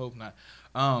 Shit, I hope not.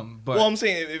 But well, I'm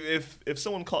saying if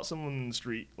someone caught someone in the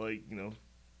street, like,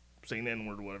 saying the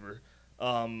N-word or whatever,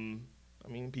 I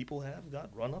mean, people have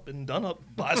got run up and done up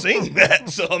by saying that.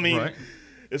 So, I mean, Right.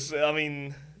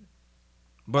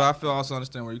 But I feel also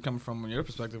understand where you're coming from your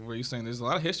perspective, where you're saying there's a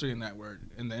lot of history in that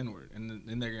word, in the N-word, in the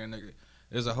nigger and nigger.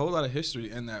 There's a whole lot of history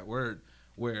in that word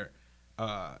where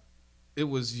it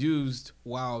was used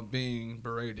while being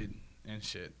berated and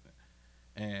shit.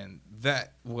 And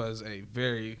that was a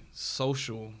very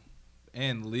social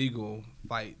and legal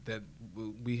fight that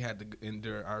we had to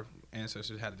endure, our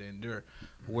ancestors had to endure.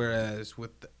 Whereas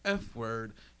with the F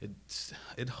word,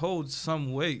 it holds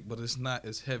some weight, but it's not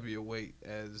as heavy a weight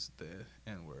as the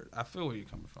N word. I feel where you're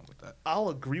coming from with that. I'll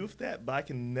agree with that, but I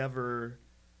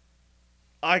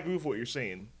agree with what you're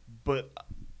saying, but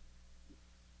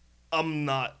I'm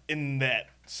not in that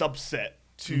subset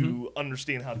to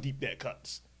understand how deep that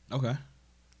cuts. Okay.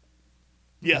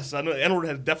 Yes, I know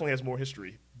N-word definitely has more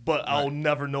history, but I'll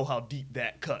never know how deep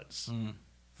that cuts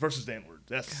versus the N-word.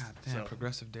 That's God damn, so.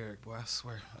 progressive Derrick, boy, I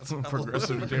swear.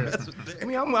 Progressive Derrick. I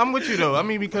mean, I'm with you though. I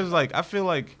mean, because like I feel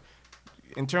like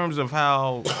in terms of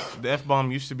how the F-bomb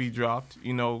used to be dropped,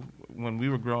 when we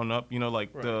were growing up,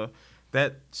 like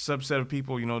that subset of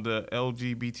people, the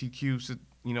LGBTQ,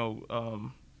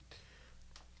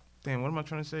 damn, what am I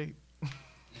trying to say?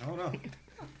 I don't know.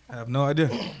 I have no idea.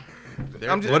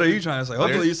 I'm just, What are you trying to say?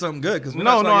 Hopefully it's something good. Cause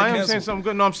no, I am saying something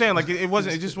good. No, I'm saying like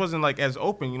it just wasn't like as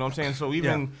open. You know what I'm saying? So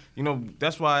even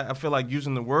that's why I feel like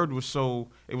using the word was so.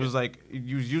 It was like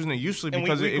you was using it usually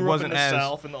because we it grew wasn't up in the as.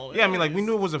 South and all that. Yeah, I mean like we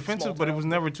knew it was Small offensive, but it was town.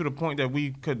 never to the point that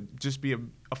we could just be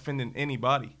offending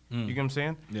anybody. You get what I'm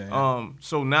saying? Yeah.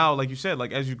 So now, like you said,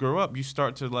 like as you grow up, you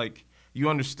start to like. You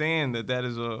understand that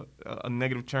is a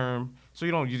negative term, so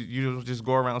you don't just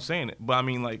go around saying it. But I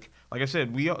mean, like I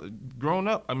said, we grown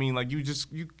up. I mean, like you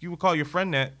would call your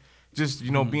friend that, just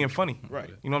being funny, Right.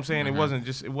 You know what I'm saying? It wasn't.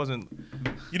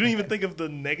 You didn't even think of the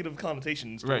negative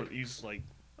connotations. Right. You just like,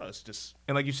 oh, it's just.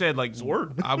 And like you said, like It's a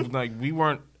word. I was like we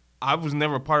weren't. I was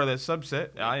never a part of that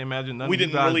subset. I imagine none We of you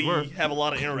didn't guys really were. have a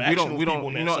lot of interaction with people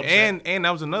in that subset. and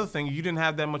that was another thing. You didn't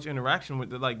have that much interaction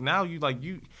with it. Like now,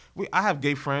 I have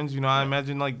gay friends. I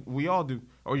imagine like we all do,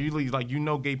 or you like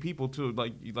gay people too.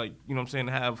 Like what I'm saying,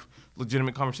 have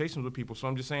legitimate conversations with people. So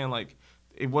I'm just saying like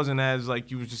it wasn't as like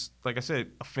you was just like I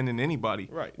said offending anybody.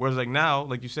 Right. Whereas like now,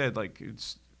 like you said, like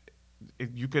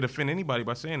you could offend anybody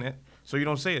by saying that, so you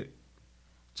don't say it.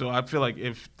 So I feel like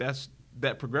if that's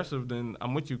that progressive, then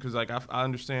I'm with you because like I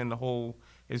understand the whole.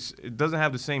 It doesn't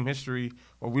have the same history,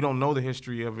 or we don't know the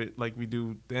history of it like we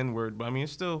do the N-word. But I mean,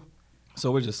 it's still.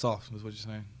 So we're just soft, is what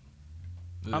you're saying.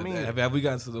 I mean, have we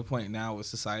gotten to the point now with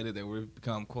society that we've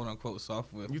become quote unquote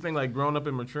soft with? You think like growing up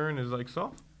and maturing is like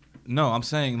soft? No, I'm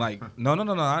saying like no.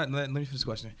 Let me finish the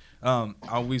question.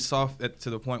 Are we soft to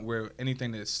the point where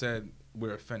anything that's said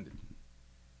we're offended?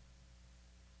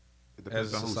 It depends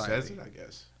As a on who society. says it, I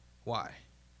guess. Why?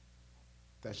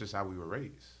 That's just how we were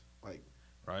raised. Like,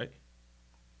 Right.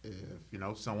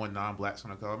 if someone non-black's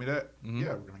gonna call me that,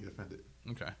 yeah, we're gonna get offended.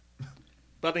 Okay.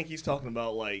 But I think he's talking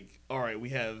about like, all right, we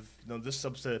have this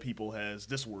subset of people has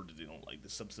this word that they don't like.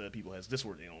 This subset of people has this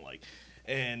word they don't like,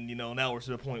 and now we're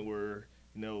to the point where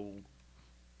you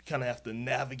kind of have to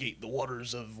navigate the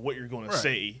waters of what you're going to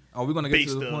say. Are we going to get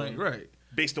based to the on- point? Right.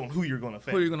 based on who you're going to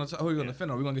offend. Who are you going to offend?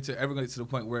 Are we going to get to the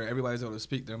point where everybody's able to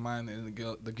speak their mind and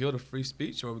the guilt of free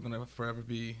speech, or are we going to forever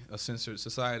be a censored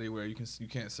society where you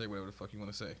can't say whatever the fuck you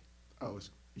want to say? Oh,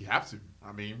 you have to.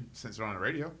 I mean, since they're on the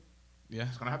radio, Yeah.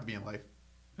 it's gonna have to be in life.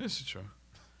 That's true.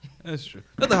 That's true.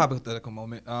 Another hypothetical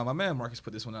moment. My man Marcus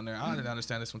put this one on there. I didn't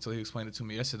understand this one until he explained it to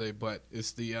me yesterday, but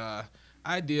it's the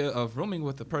idea of rooming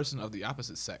with a person of the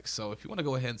opposite sex. So if you want to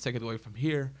go ahead and take it away from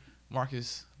here,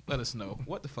 Marcus, let us know.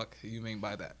 What the fuck do you mean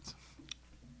by that?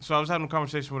 So I was having a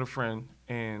conversation with a friend,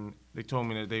 and they told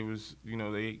me that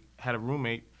they had a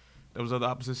roommate that was of the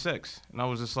opposite sex, and I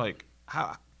was just like,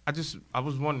 I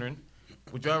was wondering,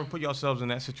 would you ever put yourselves in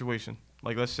that situation?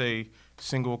 Like, let's say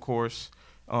single, of course,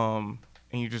 and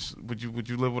would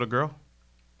you live with a girl?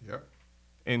 Yeah.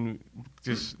 And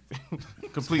just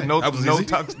complete no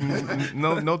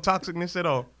toxicness at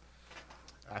all.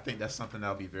 I think that's something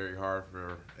that'll be very hard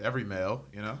for every male,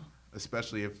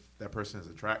 especially if that person is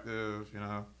attractive,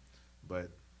 But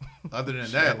other than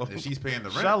that, Shallow. if she's paying the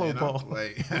rent, Shallow Paul.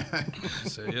 like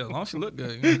So yeah, as long as she look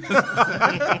good.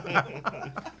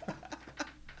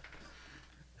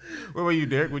 What about you,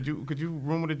 Derek? Could you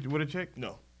room with a chick?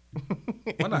 No.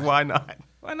 Why not? Why not?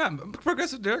 Why not?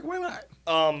 Progressive Derek, why not?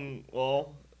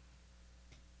 Well,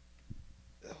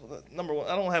 number one,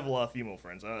 I don't have a lot of female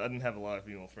friends. I didn't have a lot of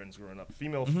female friends growing up.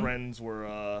 Female friends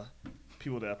were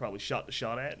people that I probably shot the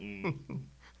shot at and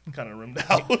kind of rimmed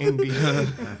out. Indeed.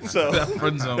 So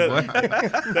Friend zone, boy.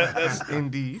 that's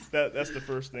Indeed. that's the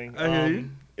first thing. I hear you.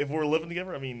 If we're living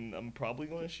together, I mean, I'm probably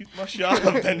going to shoot my shot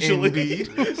eventually. Indeed.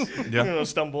 Yeah.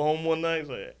 Stumble home one night, it's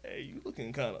like, hey, you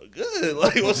looking kind of good.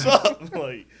 Like, what's up?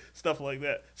 Like, stuff like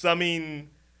that. So, I mean,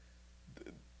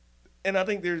 and I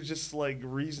think there's just, like,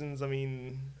 reasons, I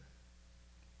mean,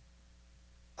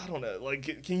 I don't know.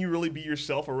 Like, can you really be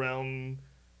yourself around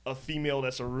a female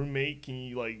that's a roommate? Can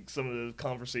you, like, some of the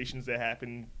conversations that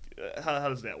happen, how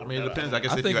does that work? I mean, it depends. I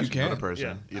guess I if think you you actually know the can.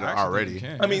 person, Yeah. I actually already. think you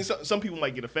can, I yeah. mean, some people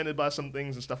might get offended by some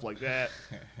things and stuff like that.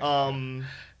 I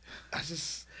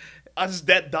just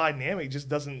that dynamic just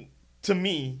doesn't, to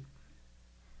me,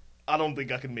 I don't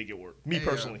think I can make it work. Me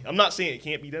personally. I'm not saying it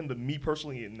can't be done, but me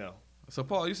personally, no. So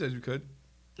Paul, you said you could.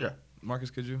 Yeah.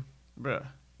 Marcus, could you? Bruh,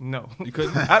 no. You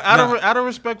couldn't? Out of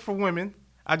respect for women,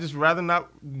 I just rather not,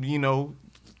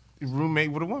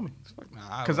 roommate with a woman.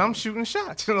 Nah, Because I'm shooting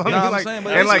shots. You know? Yeah, I'm like, saying,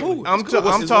 but and it's like cool. I'm, It's cool.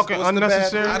 I'm talking what's the bad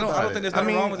unnecessary. part I don't think there's I nothing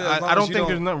mean, wrong with that. I don't think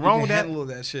there's nothing wrong with that. Handle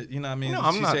that shit. You know what I mean? No,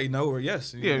 I'm she not. say no or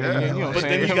yes. Yeah, Yeah. you know what I'm But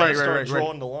saying? then you gotta Right, start right.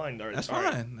 drawing the line. That's All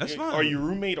right, fine. That's fine. Are you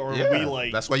roommate or Yeah. are we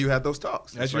like? That's why you have those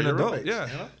talks. As That's you're why an adult,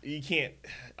 roommates. yeah.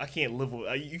 I can't live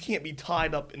with. You can't be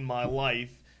tied up in my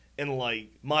life and like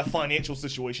my financial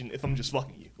situation if I'm just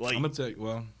fucking you. Like, I'm gonna tell you.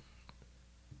 Well,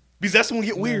 Because that's when we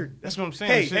get weird. That's what I'm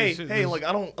saying. Hey, like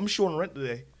I'm short on rent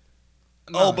today.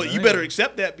 Nah, but you man. better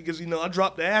accept that because I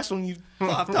dropped the ass on you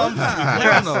 5 times.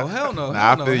 Hell no.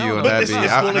 Nah, I feel you on that. It's B. gonna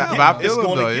I get feel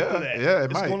him though. to Yeah, that. yeah, it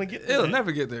It's might. gonna get to It'll that.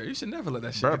 never get there. You should never let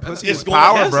that shit. Bro, get pussy there. is going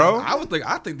power, to bro.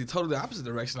 I think the totally opposite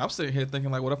direction. I'm sitting here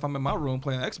thinking like, what if I'm in my room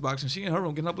playing Xbox and she in her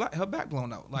room getting her back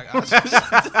blown out? Like,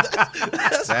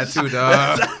 That too,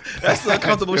 dog. that's the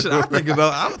uncomfortable shit I think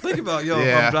about. I'm thinking about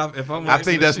Yeah. if I'm I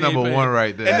think that's number one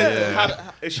right there. And then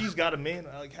Yeah, if she's got a man,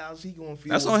 like how's he gonna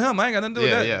feel? That's on him. I ain't got nothing to do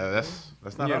with yeah, that. yeah.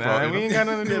 That's not Yeah, our fault. we ain't got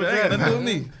nothing to do with That ain't got that. nothing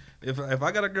to do with me. If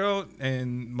I got a girl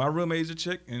and my roommate's a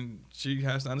chick and she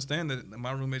has to understand that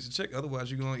my roommate's a chick,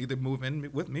 otherwise you're gonna either move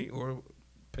in with me or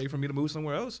pay for me to move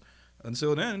somewhere else.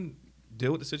 Until then,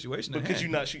 deal with the situation. But at could hand.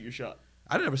 you not shoot your shot?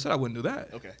 I never said I wouldn't do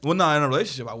that. Okay. Well, no, in a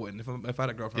relationship I wouldn't. If I had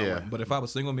a girlfriend, I Yeah. wouldn't. But if I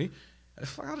was single, me,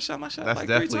 if I gotta shot my shot That's like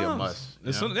definitely 3 a times. must, As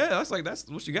you soon- yeah, that's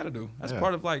what you got to do. That's Yeah.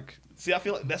 part of like. See, I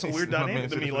feel like that's a weird My man dynamic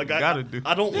to said me. that's Like what you gotta do.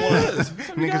 I don't want.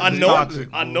 Niggas I is know. toxic,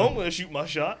 I know I'm gonna shoot my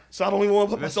shot, so I don't even want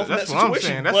to put That's, myself in that that's what I'm situation.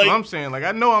 saying. That's like, what I'm saying. Like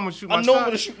I know I'm gonna shoot my I know shot. I'm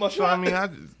gonna shoot my So I shot. mean,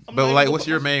 I'm But not like, even what's gonna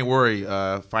your put main worry?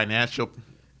 Financial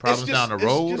problems down the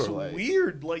road, It's just or like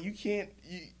weird. Like you can't.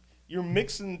 You're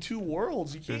mixing two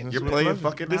worlds. You can't. you're That's playing what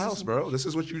fucking this house, is- bro. This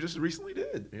is what you just recently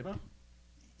did. You know.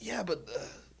 Yeah, but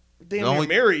damn, only- you're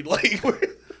married. Like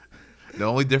The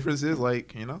only difference is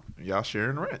like y'all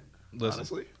sharing rent. Listen,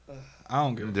 Honestly, I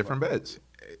don't give in a different beds.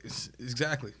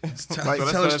 Exactly. Tell Like, her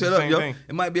so that's straight the up, same yo. thing.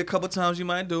 It might be a couple times you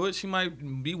might do it. She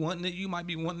might be wanting it. You might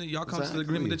be wanting it. Y'all come to the Exactly.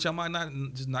 agreement that y'all might not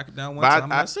and just knock it down one But time.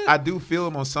 And that's it. I do feel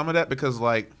him on some of that because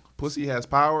like pussy has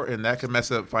power and that can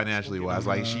mess up financially wise.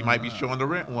 Like she might be showing the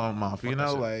rent one month, you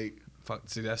know, like. Fuck,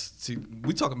 see,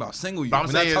 we talking about single you. But I'm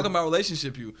We're saying- not talking about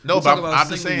relationship you. No, We but talking I'm about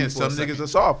just single you saying for a some niggas second. are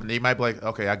soft and they might be like,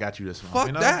 okay, I got you this month. Fuck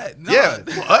you know? that. Nah. Yeah,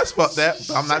 for us, fuck that.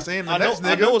 But I'm not saying the I know. next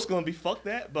I nigga. know it's gonna be fuck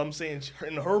that, but I'm saying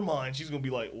in her mind she's gonna be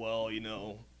like, well,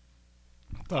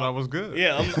 Thought I was good.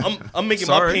 yeah, I'm making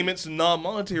my Sorry. payments in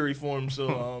non-monetary form,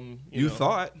 so You know,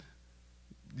 thought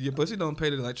your pussy don't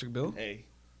pay the electric bill? Hey,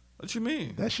 What you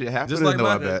mean? That shit happened. Just like I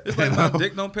my, bet. it's like my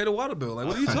dick don't pay the water bill. Like,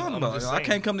 what are you talking about? just Yo, I saying.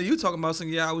 can't come to you talking about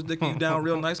saying, yeah, I was dicking you down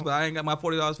real nice, but I ain't got my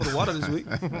 $40 for the water this week.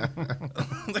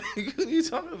 Like, what are you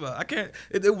talking about? I can't.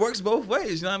 It works both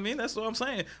ways. You know what I mean? That's what I'm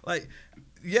saying. Like,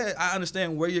 yeah, I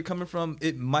understand where you're coming from.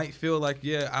 It might feel like,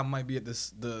 yeah, I might be at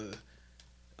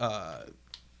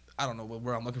I don't know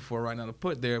where I'm looking for right now to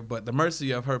put there, but the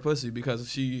mercy of her pussy because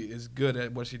she is good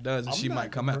at what she does and I'm she not might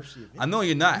at come the out. mercy of I know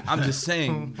you're not. I'm just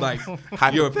saying, like, your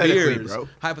Hypothetically, fears, bro.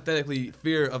 hypothetically,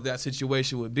 fear of that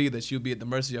situation would be that you'll be at the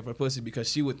mercy of her pussy because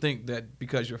she would think that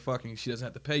because you're fucking, she doesn't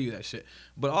have to pay you that shit.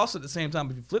 But also at the same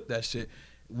time, if you flip that shit,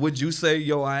 would you say,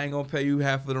 yo, I ain't gonna pay you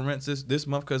half of the rent this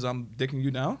month because I'm dicking you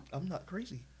down? I'm not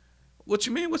crazy. What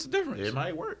you mean? What's the difference? It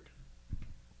might work.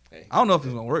 I don't know if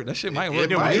it's gonna work. That shit might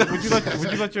work. It might. Would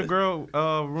you let your girl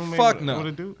roommate Fuck no. with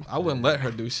a dude? I wouldn't let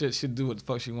her do shit. She'd do what the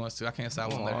fuck she wants to. I can't say I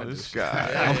wouldn't let her do this shit. guy.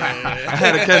 I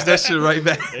had to catch that shit right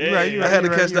back. You right, you I had to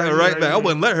right, catch you that right, right you back. I right.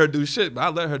 wouldn't let her do shit, but I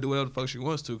let her do whatever the fuck she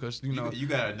wants to because you know. You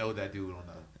gotta know that dude on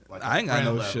the like. I ain't gotta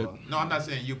friend know level. shit. No, I'm not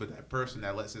saying you, but that person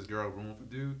that lets his girl room for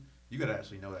dude, you gotta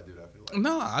actually know that dude. I feel like.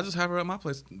 No, I just have her at my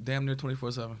place, damn near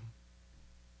 24/7.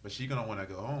 But she gonna want to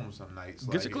go home some nights.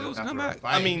 Get your clothes and come back.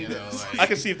 I mean, I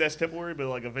can see if that's temporary, but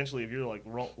like eventually, if you're like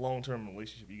long-term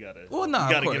relationship, you gotta. Well, nah, you of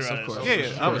gotta course, get her out of course. Yeah,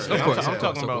 situation. yeah, obviously. I'm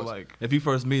talking about, like- if you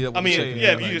first meet up. I with mean, a chick and yeah,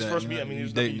 shit if you like just that, first you meet, know, I mean, you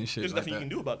there's dating nothing, and shit there's like nothing you that. can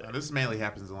do about that. This mainly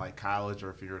happens in like college or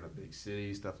if you're in a big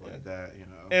city, stuff like that. You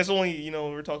know. And it's only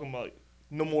we're talking about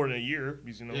no more than a year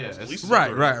because Yeah, most of the it's- leases Right,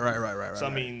 are right, already- right. So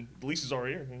I mean, the leases are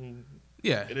here. I mean,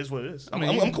 Yeah, it is what it is. I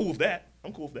mean, I'm cool with that.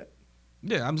 I'm cool with that.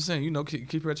 yeah. I'm just saying, you know,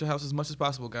 keep her at your house as much as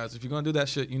possible, guys. If you're gonna do that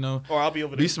shit, you know, Or I'll be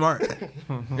over there. be smart.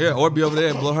 Yeah, or be over there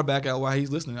and blow her back out while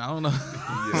he's listening. I don't know.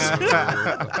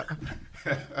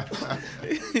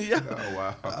 Yeah. Oh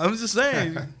wow. I'm just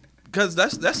saying, because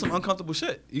that's some uncomfortable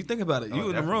shit. You think about it. Oh, You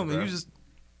in the room definitely, and you bro. just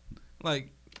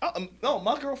like, No,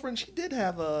 my girlfriend,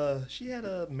 she had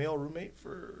a male roommate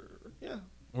for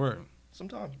word. some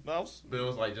time. I was, But it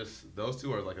was like just those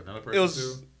two or like another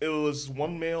person it was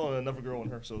one male and another girl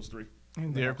and her, so it was 3.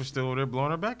 And Derrick was still over there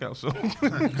blowing her back out. So And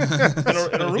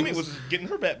her roommate was getting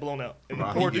her back blown out. And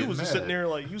Wow, the poor he dude was getting just sitting mad. there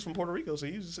like he was from Puerto Rico, so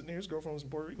he was just sitting there. His girlfriend was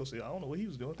from Puerto Rico, so I don't know what he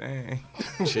was doing. dang.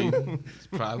 Cheating.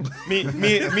 Probably.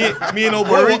 Me and old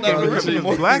boy walked out of the room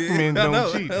anymore. Black men I don't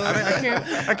know. cheat.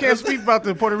 I can't speak about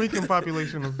the Puerto Rican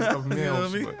population of know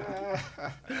males. what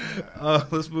I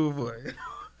but Let's move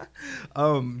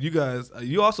on. You guys,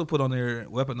 you also put on there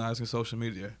weaponizing social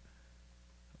media,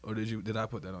 or did I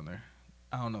put that on there?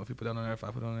 I don't know if you put that on there. If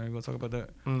I put it on there, you gonna talk about that?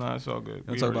 nah, it's all good. You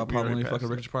gonna talk about Paul Mooney fucking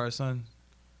Richard Pryor's son?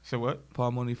 Say what?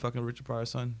 Paul Mooney fucking Richard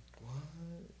Pryor's son?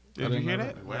 Did you hear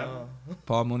that?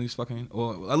 Paul Mooney's fucking,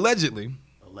 or allegedly,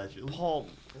 Paul.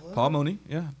 Paul Mooney,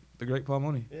 yeah, the great Paul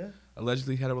Mooney, Yeah.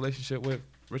 allegedly had a relationship with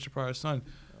Richard Pryor's son,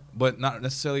 but not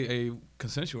necessarily a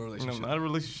consensual No, relationship. not a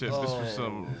relationship. This was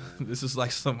some. This is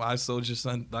like some I sold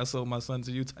my son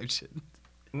to you type shit.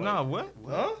 Nah, what?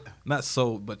 Huh? Not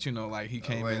sold, but you know, like he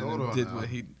came wait, in hold and on did now. what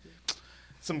he.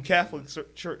 Some Catholic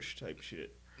church type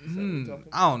shit. I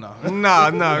don't know.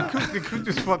 Nah. Coop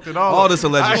just fucked it all. All this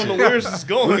alleged I shit. don't know where's this We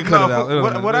going. can cut it out. It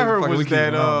What- don't what matter. I heard Fuck it, was we keep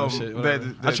that, it on shit, whatever.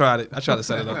 that- I tried it. I tried to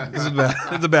set it up. This is bad.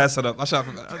 It's a bad setup. I tried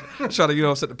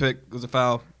to set the pick. It was a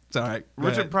foul. It's all right. Go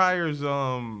Richard ahead. Pryor's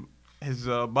his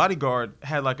bodyguard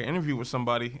had like an interview with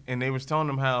somebody, and they was telling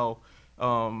him how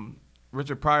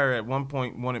Richard Pryor at one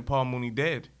point wanted Paul Mooney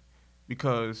dead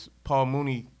because Paul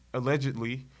Mooney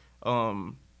allegedly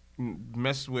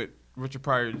messed with Richard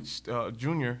Pryor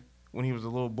Jr. when he was a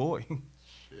little boy,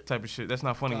 type of shit. That's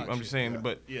not funny. I'm just saying,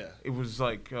 but Yeah. it was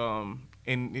like,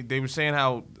 and they were saying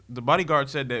how the bodyguard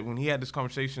said that when he had this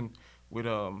conversation with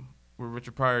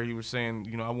Richard Pryor, he was saying,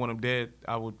 you know, I want him dead.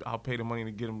 I'll pay the money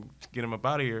to get him up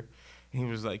out of here. And he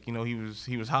was like, you know, he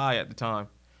was high at the time,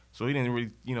 so he didn't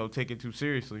really, you know, take it too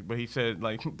seriously. But he said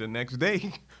like the next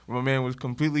day, when my man was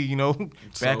completely, you know, back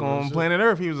Sober on shit. planet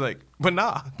Earth, he was like, but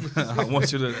nah, I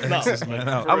want you to X this man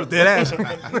out. I was dead ass.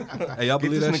 Hey, y'all Get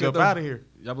believe this that nigga shit? up though? out of here.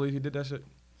 Y'all believe he did that shit?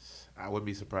 I wouldn't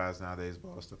be surprised nowadays by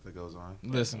all the stuff that goes on.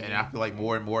 Listen, And I feel like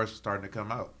more and more is starting to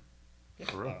come out.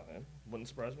 For real. Man. Wouldn't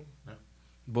surprise me.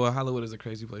 boy, Hollywood is a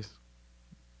crazy place.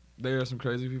 There are some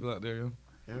crazy people out there, yo.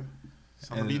 Yeah.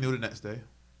 Some will be new the next day.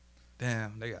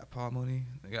 Damn, they got Paul Mooney,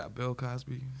 they got Bill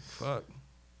Cosby. Fuck,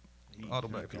 all the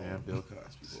black people. Damn, Bill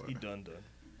Cosby, boy. He done.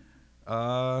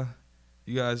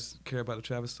 You guys care about the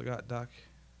Travis Scott doc?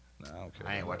 Nah, I don't care.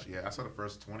 I ain't about watching it yet. I saw the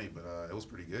first 20, but it was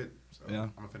pretty good. So Yeah.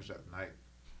 I'm going to finish that tonight.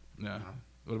 it. Yeah.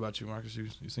 What about you, Marcus? You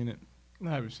seen it? I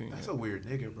haven't seen That's it. a weird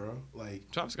nigga, bro. Like,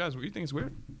 Travis Scott, you think it's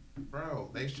weird? bro,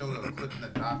 they showed a clip in the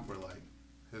doc where, like,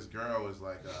 his girl was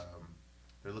like,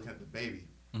 they're looking at the baby.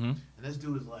 Mm-hmm. And this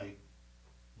dude is like,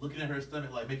 looking at her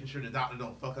stomach, like, making sure the doctor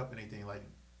don't fuck up anything. Like,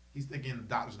 he's thinking the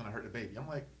doctor's going to hurt the baby. I'm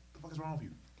like, what the fuck is wrong with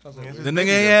you? The nigga ain't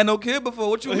had no kid before.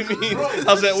 What you mean?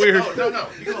 How's that weird? No.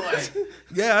 You go like,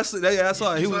 Yeah, I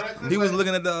saw it. You saw that clip? He was Like-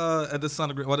 looking at the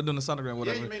sonogram. What they're doing the sonogram, yeah,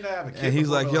 whatever. you may not have a kid. And he's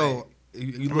before, like, but, "Yo, like,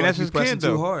 you mean, that's you his pressing kid, too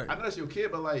though. hard." I know that's your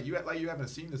kid, but like you act like you haven't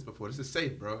seen this before. This is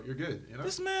safe, bro. You're good. You know.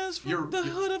 This man's from You're- the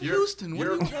hood of you're- Houston. What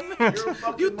You're, do you you're a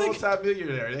fucking You think-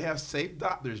 multi-millionaire. They have safe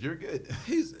doctors. You're good.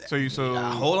 He's So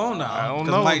hold on now. I don't 'Cause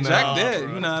know Mike now, Jack dead.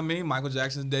 bro. You know what I mean? Michael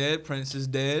Jackson's dead. Prince is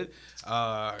dead.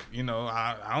 You know,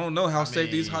 I don't know how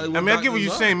safe these Hollywood. I mean, I get what doctors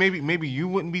you're are. saying. Maybe you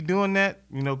wouldn't be doing that.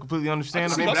 You know, completely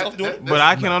understandable. see myself doing it. But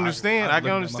I can No, understand. I I can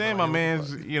looking at understand my my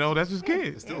man's. You know, that's his kid.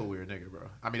 It's still a weird nigga, bro.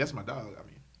 I mean, that's my dog. I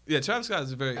mean, Yeah, Travis Scott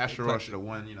is a very Astro World should have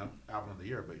won, album of the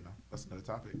year, but that's another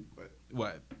topic. But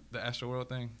What, the Astro World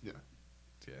thing? yeah,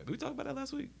 Yeah, did we talk about that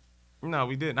last week? No,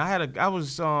 we didn't. I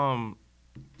was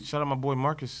shout out my boy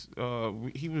Marcus.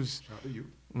 He was shout out to you.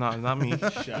 no, not me. Shout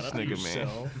This out to nigga, man.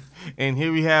 yourself. And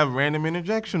here we have random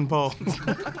interjection, Paul.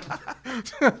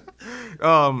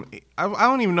 I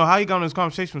don't even know how he got in this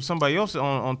conversation with somebody else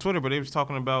on Twitter, but they was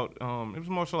talking about it was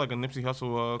more so like a Nipsey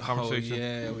Hussle conversation. Oh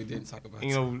yeah, we didn't talk about.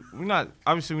 You know, we're not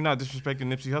disrespecting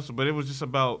Nipsey Hussle, but it was just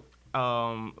about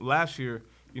last year.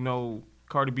 You know,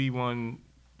 Cardi B won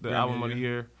the Grammy album of of the the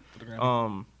year. For the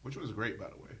Grammy. Which was great, by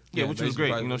the way. Yeah, Yeah, which was Daisy great.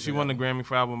 Price You know, was she the won the Grammy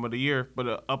for album of the year,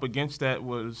 but up against that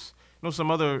was some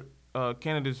other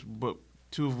candidates, but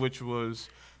two of which was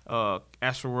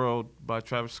Astro World by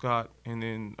Travis Scott and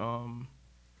then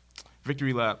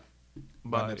Victory Lap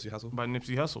By Nipsey Hussle. By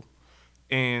Nipsey Hussle.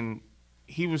 And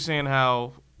he was saying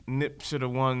how Nip should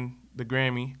have won the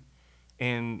Grammy,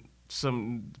 and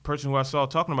some person who I saw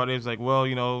talking about it was like, well,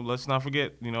 you know, let's not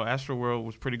forget, you know, Astro World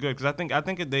was pretty good, because I think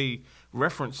that they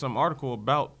referenced some article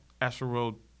about Astro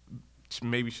World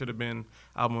maybe should have been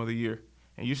album of the year.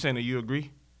 And you're saying that you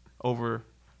agree over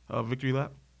Victory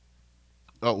Lap?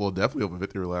 Oh well, definitely over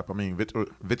Victory Lap. I mean,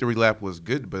 Victory Lap was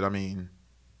good, but I mean,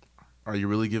 are you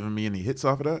really giving me any hits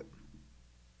off of that?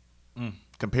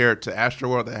 Compared to Astro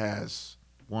World that has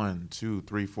 1, 2,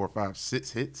 3, 4, 5,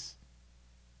 6 hits.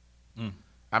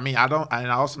 I mean, I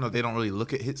also know they don't really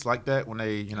look at hits like that when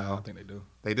they, I don't think they do.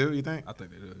 they do. You think? I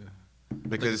think they do. Yeah.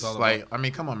 Because it's all like, I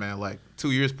mean, come on, man. Like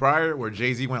 2 years prior, where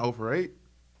Jay-Z went 0 for 8.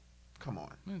 Come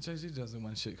on. Man, Jay-Z doesn't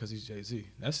win shit because he's Jay-Z.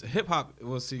 That's hip hop.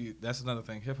 Well, see, that's another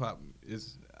thing. Hip hop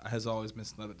has always been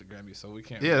snubbed at the Grammy, so we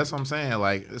can't. Yeah, that's what I'm saying.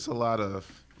 Like, it's a lot of.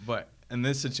 But in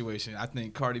this situation, I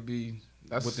think Cardi B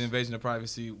with the Invasion of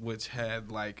Privacy, which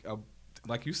had like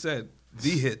you said, the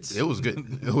hits. It was good.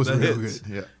 It was The real hits.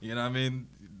 good. Yeah. You know what I mean?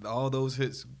 All those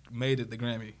hits made it the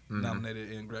Grammy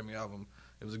nominated in Grammy album.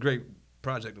 It was a great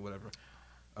project or whatever.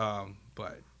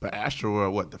 But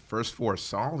Astroworld, what, the first 4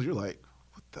 songs? You're like,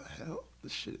 what the hell?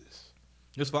 This shit is.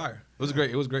 it was fire. It was great.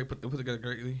 It was great. Put together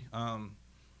greatly.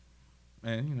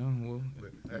 And you know,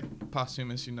 Hey.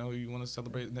 posthumous. You know, you want to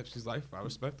celebrate Nipsey's life. I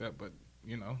respect that. But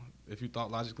you know, if you thought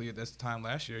logically at this time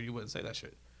last year, you wouldn't say that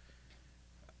shit.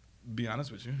 Be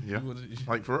honest with you. Yeah.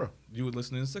 Like, for real. You would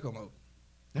listen in sicko mode.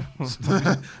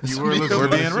 You were listening.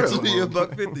 being real. To be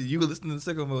 $1.50. You were listening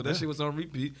to sicko mode. That shit was on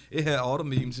repeat. It had all the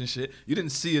memes and shit. You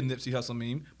didn't see a Nipsey Hussle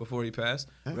meme before he passed.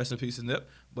 Rest in peace to Nip.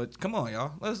 But come on,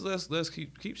 y'all. Let's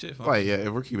keep shit funky. Like, yeah, if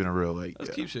we're keeping it real, like,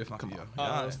 Let's keep shit funky, Come yo. on.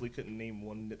 I honestly couldn't name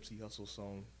one Nipsey Hussle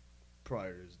song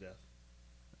prior to his death.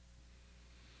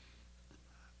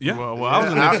 Yeah. Well, I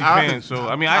was a Yeah, Nipsey I- fan, so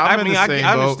I mean, I'm I in mean, the I same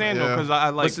boat, understand though, yeah. because I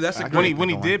like But see, that's a when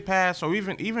he great did pass, or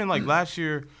even like last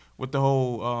year with the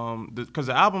whole because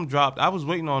the album dropped. I was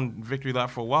waiting on Victory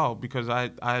Lap for a while because I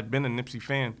had been a Nipsey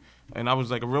fan, and I was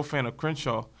like a real fan of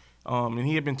Crenshaw, and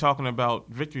he had been talking about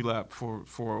Victory Lap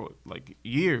for like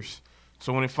years.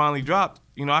 So when it finally dropped,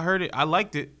 you know, I heard it, I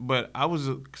liked it, but I was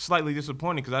slightly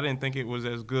disappointed because I didn't think it was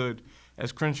as good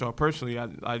as Crenshaw. Personally,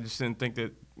 I just didn't think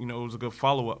that, you know, it was a good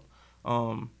follow up.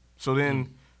 So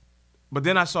then, but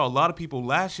then I saw a lot of people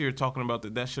last year talking about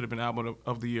that should have been album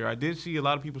of the year. I did see a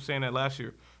lot of people saying that last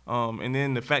year. And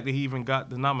then the fact that he even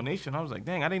got the nomination, I was like,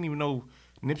 dang, I didn't even know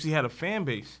Nipsey had a fan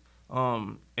base.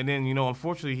 And then, you know,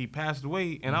 unfortunately he passed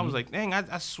away, and I was like, dang,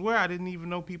 I swear I didn't even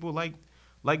know people like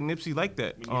Nipsey like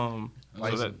that.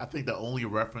 Like, So that I think the only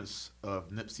reference of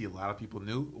Nipsey a lot of people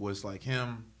knew was like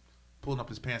him pulling up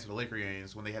his pants at the Laker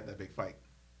games when they had that big fight.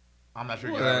 I'm not sure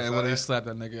you guys saw when he that. slapped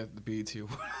that nigga at the BET.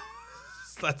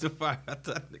 Slapped the fire at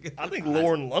that nigga. I think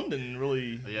Lauren London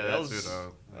really. Yeah, that that's was, it,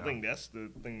 though. I Yeah. think that's the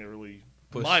thing that really,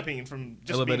 Push. in my opinion, from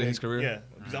just Elevated being his career? Yeah,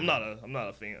 because I'm not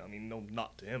a fan. I mean, no,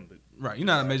 not to him, but Right, you're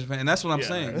not a major fan, and that's what I'm Yeah.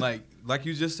 saying. Like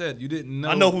you just said, you didn't know.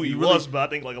 I know who he you really- was. But I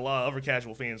think like a lot of other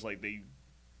casual fans, like they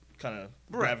kind of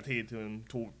gravitated to him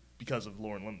because of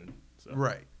Lauren London. So.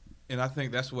 Right. And I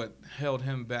think that's what held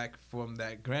him back from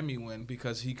that Grammy win,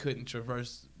 because he couldn't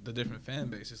traverse the different fan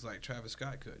bases like Travis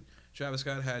Scott could. Travis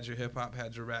Scott had your hip hop,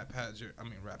 had your rap,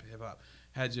 rap hip hop,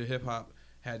 had your hip hop,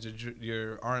 had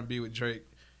your R&B with Drake,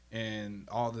 and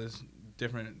all the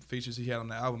different features he had on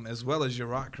the album, as well as your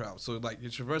rock crowd. So like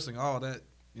you're traversing all that.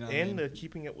 You know what I And mean?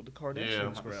 Keeping Up with the Yeah, I'm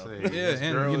Kardashians about to crowd. say, Yeah, this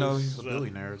and, girl you know, is he's a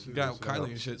billionaire too. got so Kylie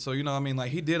and shit. So you know, I mean,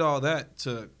 like he did all that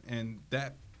and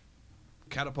that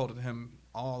catapulted him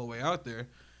all the way out there.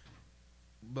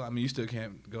 But I mean, you still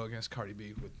can't go against Cardi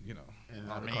B with, you know, And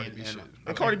all I the mean, Cardi B and- shit.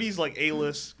 And Cardi B's like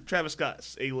A-list. Travis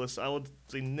Scott's A-list. I would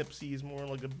say Nipsey is more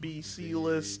like a B,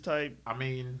 C-list type. I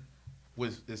mean,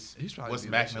 was He's probably was the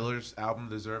Mac best. Miller's album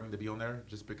deserving to be on there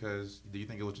just because? Do you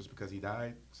think it was just because he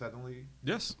died suddenly?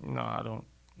 Yes. no, I don't.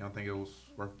 You don't think it was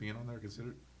worth being on there?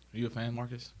 Considered? Are you a fan,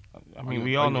 Marcus? I mean, you-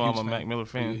 we are all you a know I'm huge a fan? Mac Miller Are you a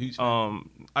fan. huge fan?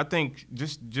 I think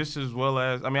just as well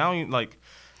as I mean, I don't even, like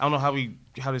I don't know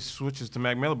how this switches to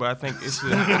Mac Miller, but I think it's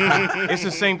it's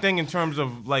the same thing in terms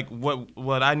of like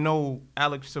what I know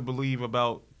Alex to believe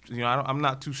about. You know, I'm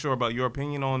not too sure about your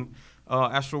opinion on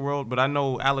Astroworld, but I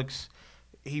know Alex.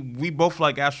 We both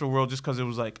like Astroworld just because it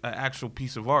was like an actual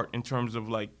piece of art in terms of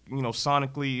like, you know,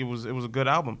 sonically it was a good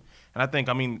album, and I think,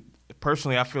 I mean,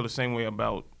 personally I feel the same way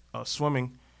about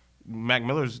Swimming, Mac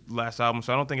Miller's last album.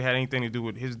 So I don't think it had anything to do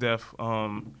with his death.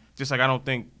 Just like I don't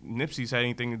think Nipsey's had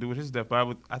anything to do with his death.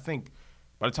 But I think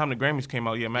by the time the Grammys came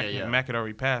out, Mac had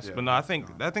already passed. Yeah, but no, I think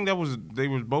they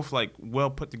were both like well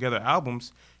put together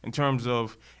albums in terms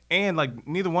of, and like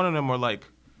neither one of them are like,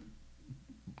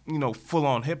 you know, full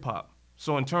on hip hop.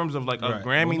 So in terms of like a Right.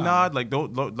 Grammy Well, nod,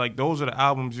 like those are the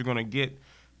albums you're gonna get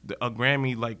a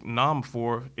Grammy like nom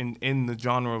for in the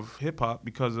genre of hip hop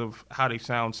because of how they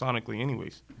sound sonically,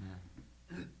 anyways.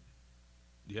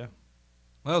 Yeah.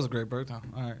 Well, that was a great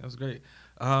breakdown. All right, that was great.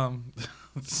 I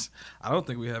don't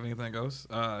think we have anything else.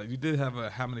 You did have a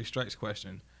how many strikes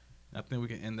question. I think we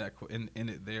can end that end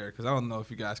it there, because I don't know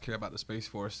if you guys care about the Space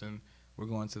Force, and we're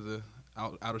going to the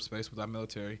outer space with our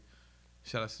military.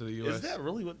 Shout out to the U.S. Is that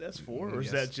really what that's for? Or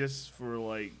is Yes. that just for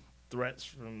like threats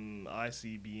from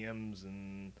ICBMs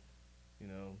and, you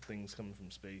know, things coming from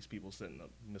space, people setting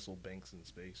up missile banks in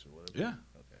space or whatever? Yeah.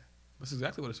 Okay. That's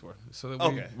exactly what it's for, so that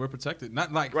Okay. we're protected,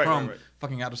 not like Right, from right, right.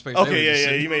 fucking outer space. Okay, aliens yeah, and yeah,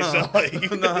 shit. you made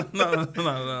it sound like-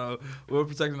 no. We're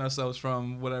protecting ourselves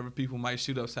from whatever people might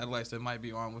shoot up satellites that might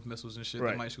be armed with missiles and shit.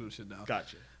 Right. That might shoot shit down.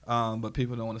 Gotcha. But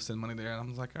people don't want to send money there, and I'm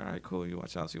just like, all right, cool. You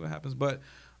watch out, see what happens. But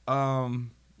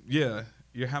yeah,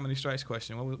 your how many strikes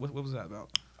question. What was that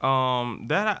about?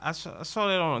 That I saw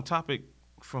that on a topic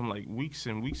from like weeks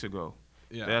and weeks ago,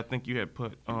 Yeah. that I think you had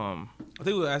put. I think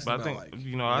we were asking But I about think, like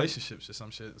you know, relationships or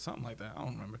some shit, something like that. I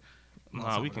don't remember.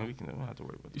 Nah, we don't have to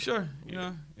worry about that. You sure? You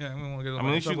know? Yeah, we don't want to get. I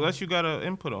mean, unless you got an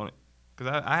input on it.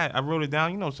 Because I wrote it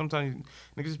down. You know, sometimes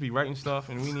niggas just be writing stuff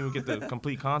and we didn't even get the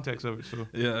complete context of it. So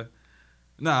Yeah.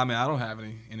 No, I mean, I don't have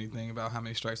anything about how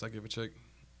many strikes I give a chick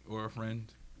or a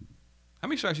friend. How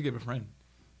many strikes you give a friend?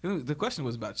 The question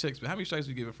was about chicks, but how many strikes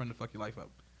do you give a friend to fuck your life up?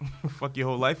 fuck your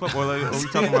whole life up, or like, are we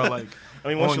talking about like? I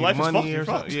mean, once your life is fucked, money you're or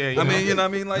fucked. something? Yeah, I mean, you know what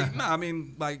I mean? Like, nah, I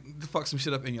mean, like, to fuck some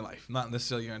shit up in your life, not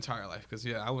necessarily your entire life. Because,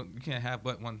 yeah, you can't have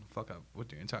but one fuck up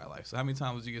with your entire life. So how many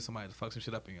times would you get somebody to fuck some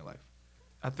shit up in your life?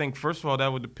 I think, first of all,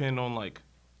 that would depend on, like,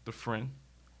 the friend.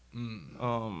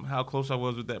 How close I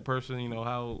was with that person, you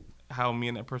know, how me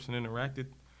and that person interacted.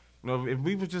 You know, if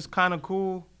we was just kind of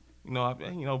cool, you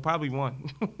know, probably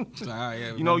one.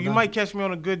 Yeah, you know, you might catch me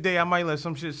on a good day. I might let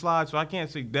some shit slide, so I can't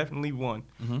say definitely one.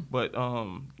 Mm-hmm. But,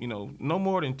 you know, no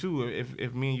more than two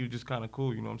if me and you just kind of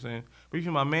cool, you know what I'm saying? But if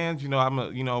you're my mans, you know, I'm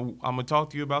going to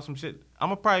talk to you about some shit. I'm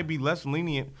going to probably be less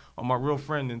lenient on my real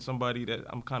friend than somebody that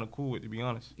I'm kind of cool with, to be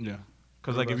honest. Yeah.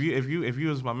 Because, like, if you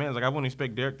was my man, like, I wouldn't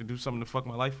expect Derrick to do something to fuck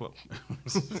my life up.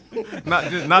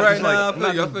 not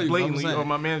just blatantly, or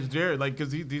my man's Jared, like,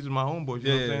 because these are my homeboys, you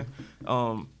know what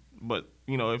I'm saying? But,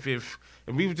 you know, if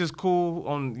we were just cool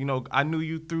on, you know, I knew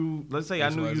you through, let's say I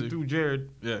knew you through Jared.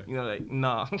 Yeah. You know, like,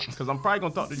 nah. Because I'm probably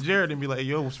going to talk to Jared and be like,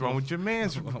 yo, what's wrong with your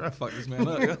man's, bro? Fuck this man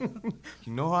up, yeah.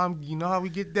 You know how we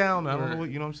get down. I don't know what,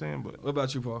 you know what I'm saying? But What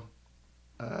about you, Paul?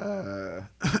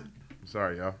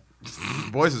 Sorry, y'all.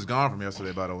 Voice is gone from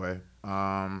yesterday, by the way.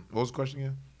 What was the question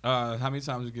again? How many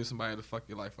times you give somebody to fuck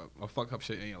your life up? Or fuck up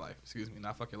shit in your life? Excuse me.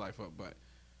 Not fuck your life up, but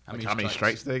How many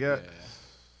strikes they got? Yeah.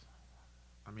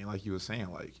 I mean, like you were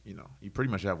saying, like, you know, you pretty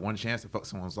much have one chance to fuck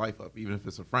someone's life up, even if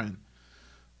it's a friend.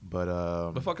 But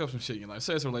fuck up some shit in your life.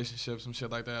 Say it's a relationship, some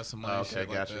shit like that, some money, shit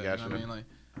like that. You know what I mean?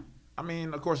 I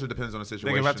mean, of course, it depends on the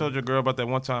situation. if I told your girl about that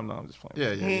one time, no, I'm just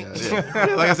playing. Yeah.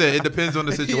 Like I said, it depends on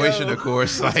the situation, of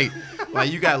course. Like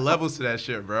you got levels to that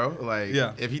shit, bro. Like,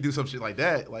 if he do some shit like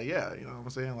that, like, yeah, you know what I'm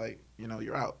saying? Like, you know,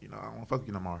 you're out. You know, I don't want to fuck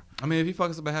you no more. I mean, if he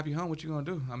fucks up a happy home, what you gonna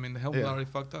do? I mean, the home is already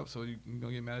fucked up, so you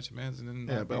gonna get mad at your mans and then.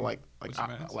 Yeah,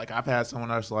 but I've had someone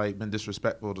that's like been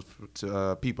disrespectful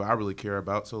to people I really care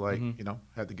about, so like, you know,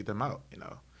 had to get them out. You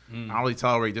know. I don't really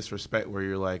tolerate disrespect where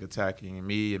you're like attacking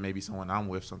me and maybe someone I'm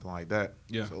with, something like that.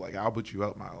 Yeah. So like, I'll put you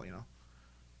out, Mile. You know.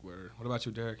 Word. What about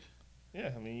you, Derrick?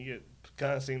 Yeah, I mean, you get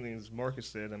kind of the same thing as Marcus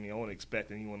said. I mean, I wouldn't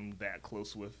expect anyone I'm that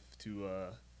close with to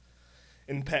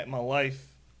impact my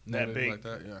life that big. Like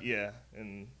that, yeah.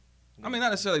 And I mean,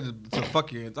 not necessarily to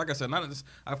fuck you. Like I said, not just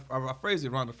I phrased it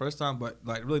wrong the first time, but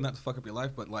like really not to fuck up your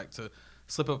life, but like to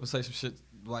slip up and say some shit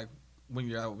like when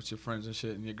you're out with your friends and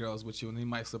shit and your girl's with you, and he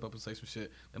might slip up and say some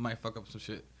shit that might fuck up some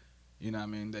shit, you know what I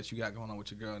mean, that you got going on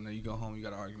with your girl, and then you go home, you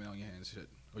got an argument on your hands and shit,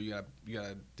 or you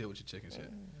gotta deal with your chick and shit.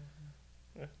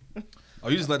 Oh,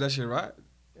 you just let that shit ride?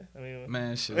 Yeah, I mean,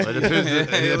 man, shit. It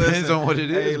depends on what it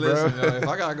is, listen, bro. If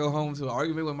I gotta go home to an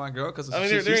argument with my girl because of I mean,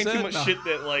 shit there she ain't said, too much shit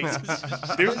that like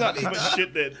there's not too much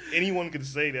shit that anyone could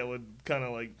say that would kind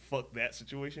of like fuck that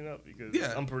situation up because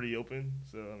I'm pretty open.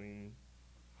 So I mean.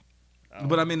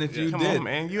 But I mean, if you come did, on,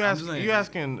 man, you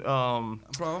asking, bro, I'm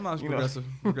not progressive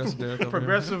Derrick.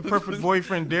 Progressive, perfect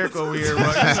boyfriend Derrick over here,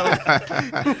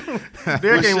 right?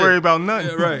 Derrick ain't worried about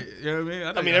nothing, right? You know what I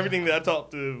mean? I mean, everything that I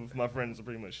talked to my friends, I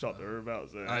pretty much talked to her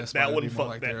about. So that wouldn't fuck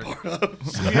like that part up.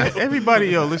 So. Everybody,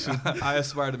 yo, listen. I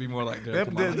aspire to be more like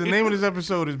Derrick. The name of this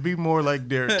episode is "Be More Like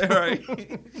Derrick," right?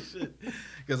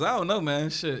 Because I don't know, man.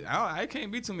 Shit, I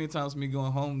can't be too many times me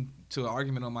going home to an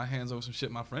argument on my hands over some shit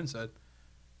my friend said.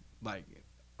 Like,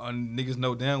 niggas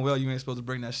know damn well you ain't supposed to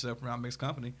bring that shit up around mixed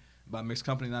company. By mixed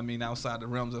company, I mean outside the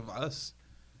realms of us.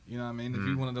 You know what I mean? If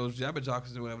you one of those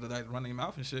jabberjackers or whatever that like running your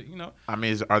mouth and shit, you know. I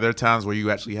mean, are there times where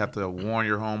you actually have to warn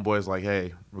your homeboys, like,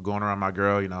 hey, we're going around my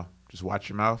girl, you know, just watch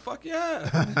your mouth? Fuck yeah.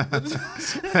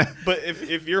 But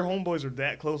if your homeboys are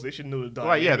that close, they should know the dynamics.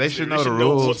 Right, yeah, they should know the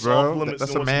rules, bro.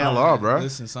 That's a man law, bro.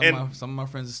 Listen, some of my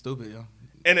friends are stupid, yo.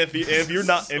 And if you're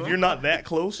not that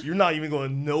close, you're not even going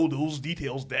to know those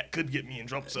details that could get me in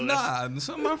trouble. So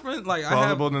some of my friends like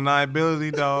plausible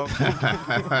deniability, dog.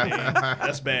 Man,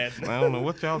 that's bad. I don't know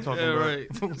what y'all talking about. Right.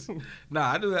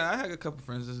 Nah, I do. I had a couple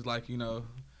friends that's like, you know,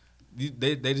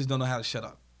 they just don't know how to shut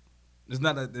up. It's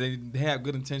not that they have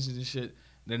good intentions and shit.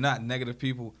 They're not negative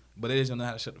people, but they just don't know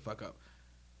how to shut the fuck up.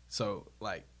 So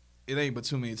like, it ain't but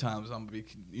too many times I'm gonna be,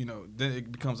 you know, then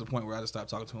it becomes a point where I just stop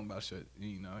talking to him about shit.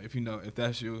 You know, if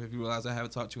that's you, if you realize I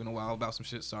haven't talked to you in a while about some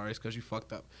shit, sorry, it's because you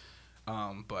fucked up.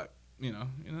 But you know,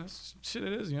 shit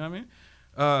it is. You know what I mean?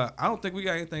 I don't think we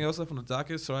got anything else left on the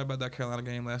docket. Sorry about that Carolina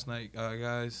game last night,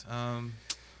 guys.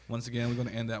 Once again, we're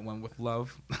gonna end that one with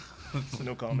love.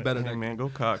 No comment. Better Hey, than man, go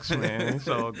Cox, man. It's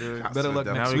all good. Better luck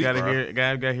Now next Now we week.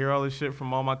 gotta hear all this shit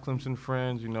from all my Clemson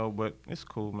friends, but it's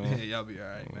cool, man. Yeah, y'all be all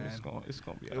right, man. It's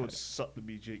gonna be It all would right. suck to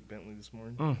be Jake Bentley this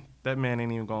morning. That man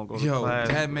ain't even gonna go to Yo, class.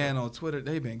 that man on Twitter,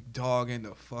 they been dogging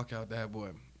the fuck out that boy.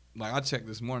 Like, I checked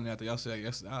this morning after y'all said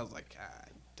yesterday. I was like, God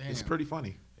damn. It's pretty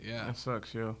funny. Yeah. That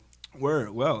sucks, yo. Word.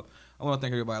 Well, I want to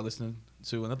thank everybody listening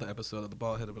to another episode of the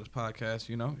Baldheaded Brothers podcast.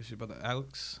 It's your brother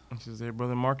Alex. This is their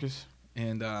brother Marcus.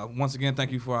 And once again,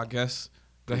 thank you for our guests.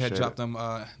 Go ahead, Appreciate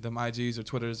drop them IGs or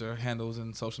Twitters or handles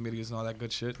and social medias and all that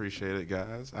good shit. Appreciate it,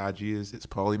 guys. IG is it's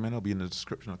Paulie, man. It'll be in the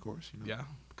description, of course. Yeah.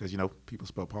 Because people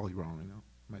spell Paulie wrong.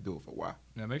 Might do it for a while.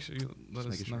 Yeah, make sure you let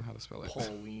us making know sure. how to spell it.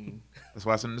 Pauline. That's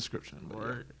why it's in the description. but yeah.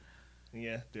 Word.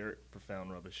 Yeah, Derrick,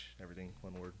 profound rubbish. Everything,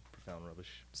 one word, profound rubbish.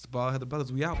 It's the Baldheaded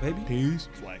Brothers. We out, baby. Peace.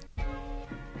 Flag.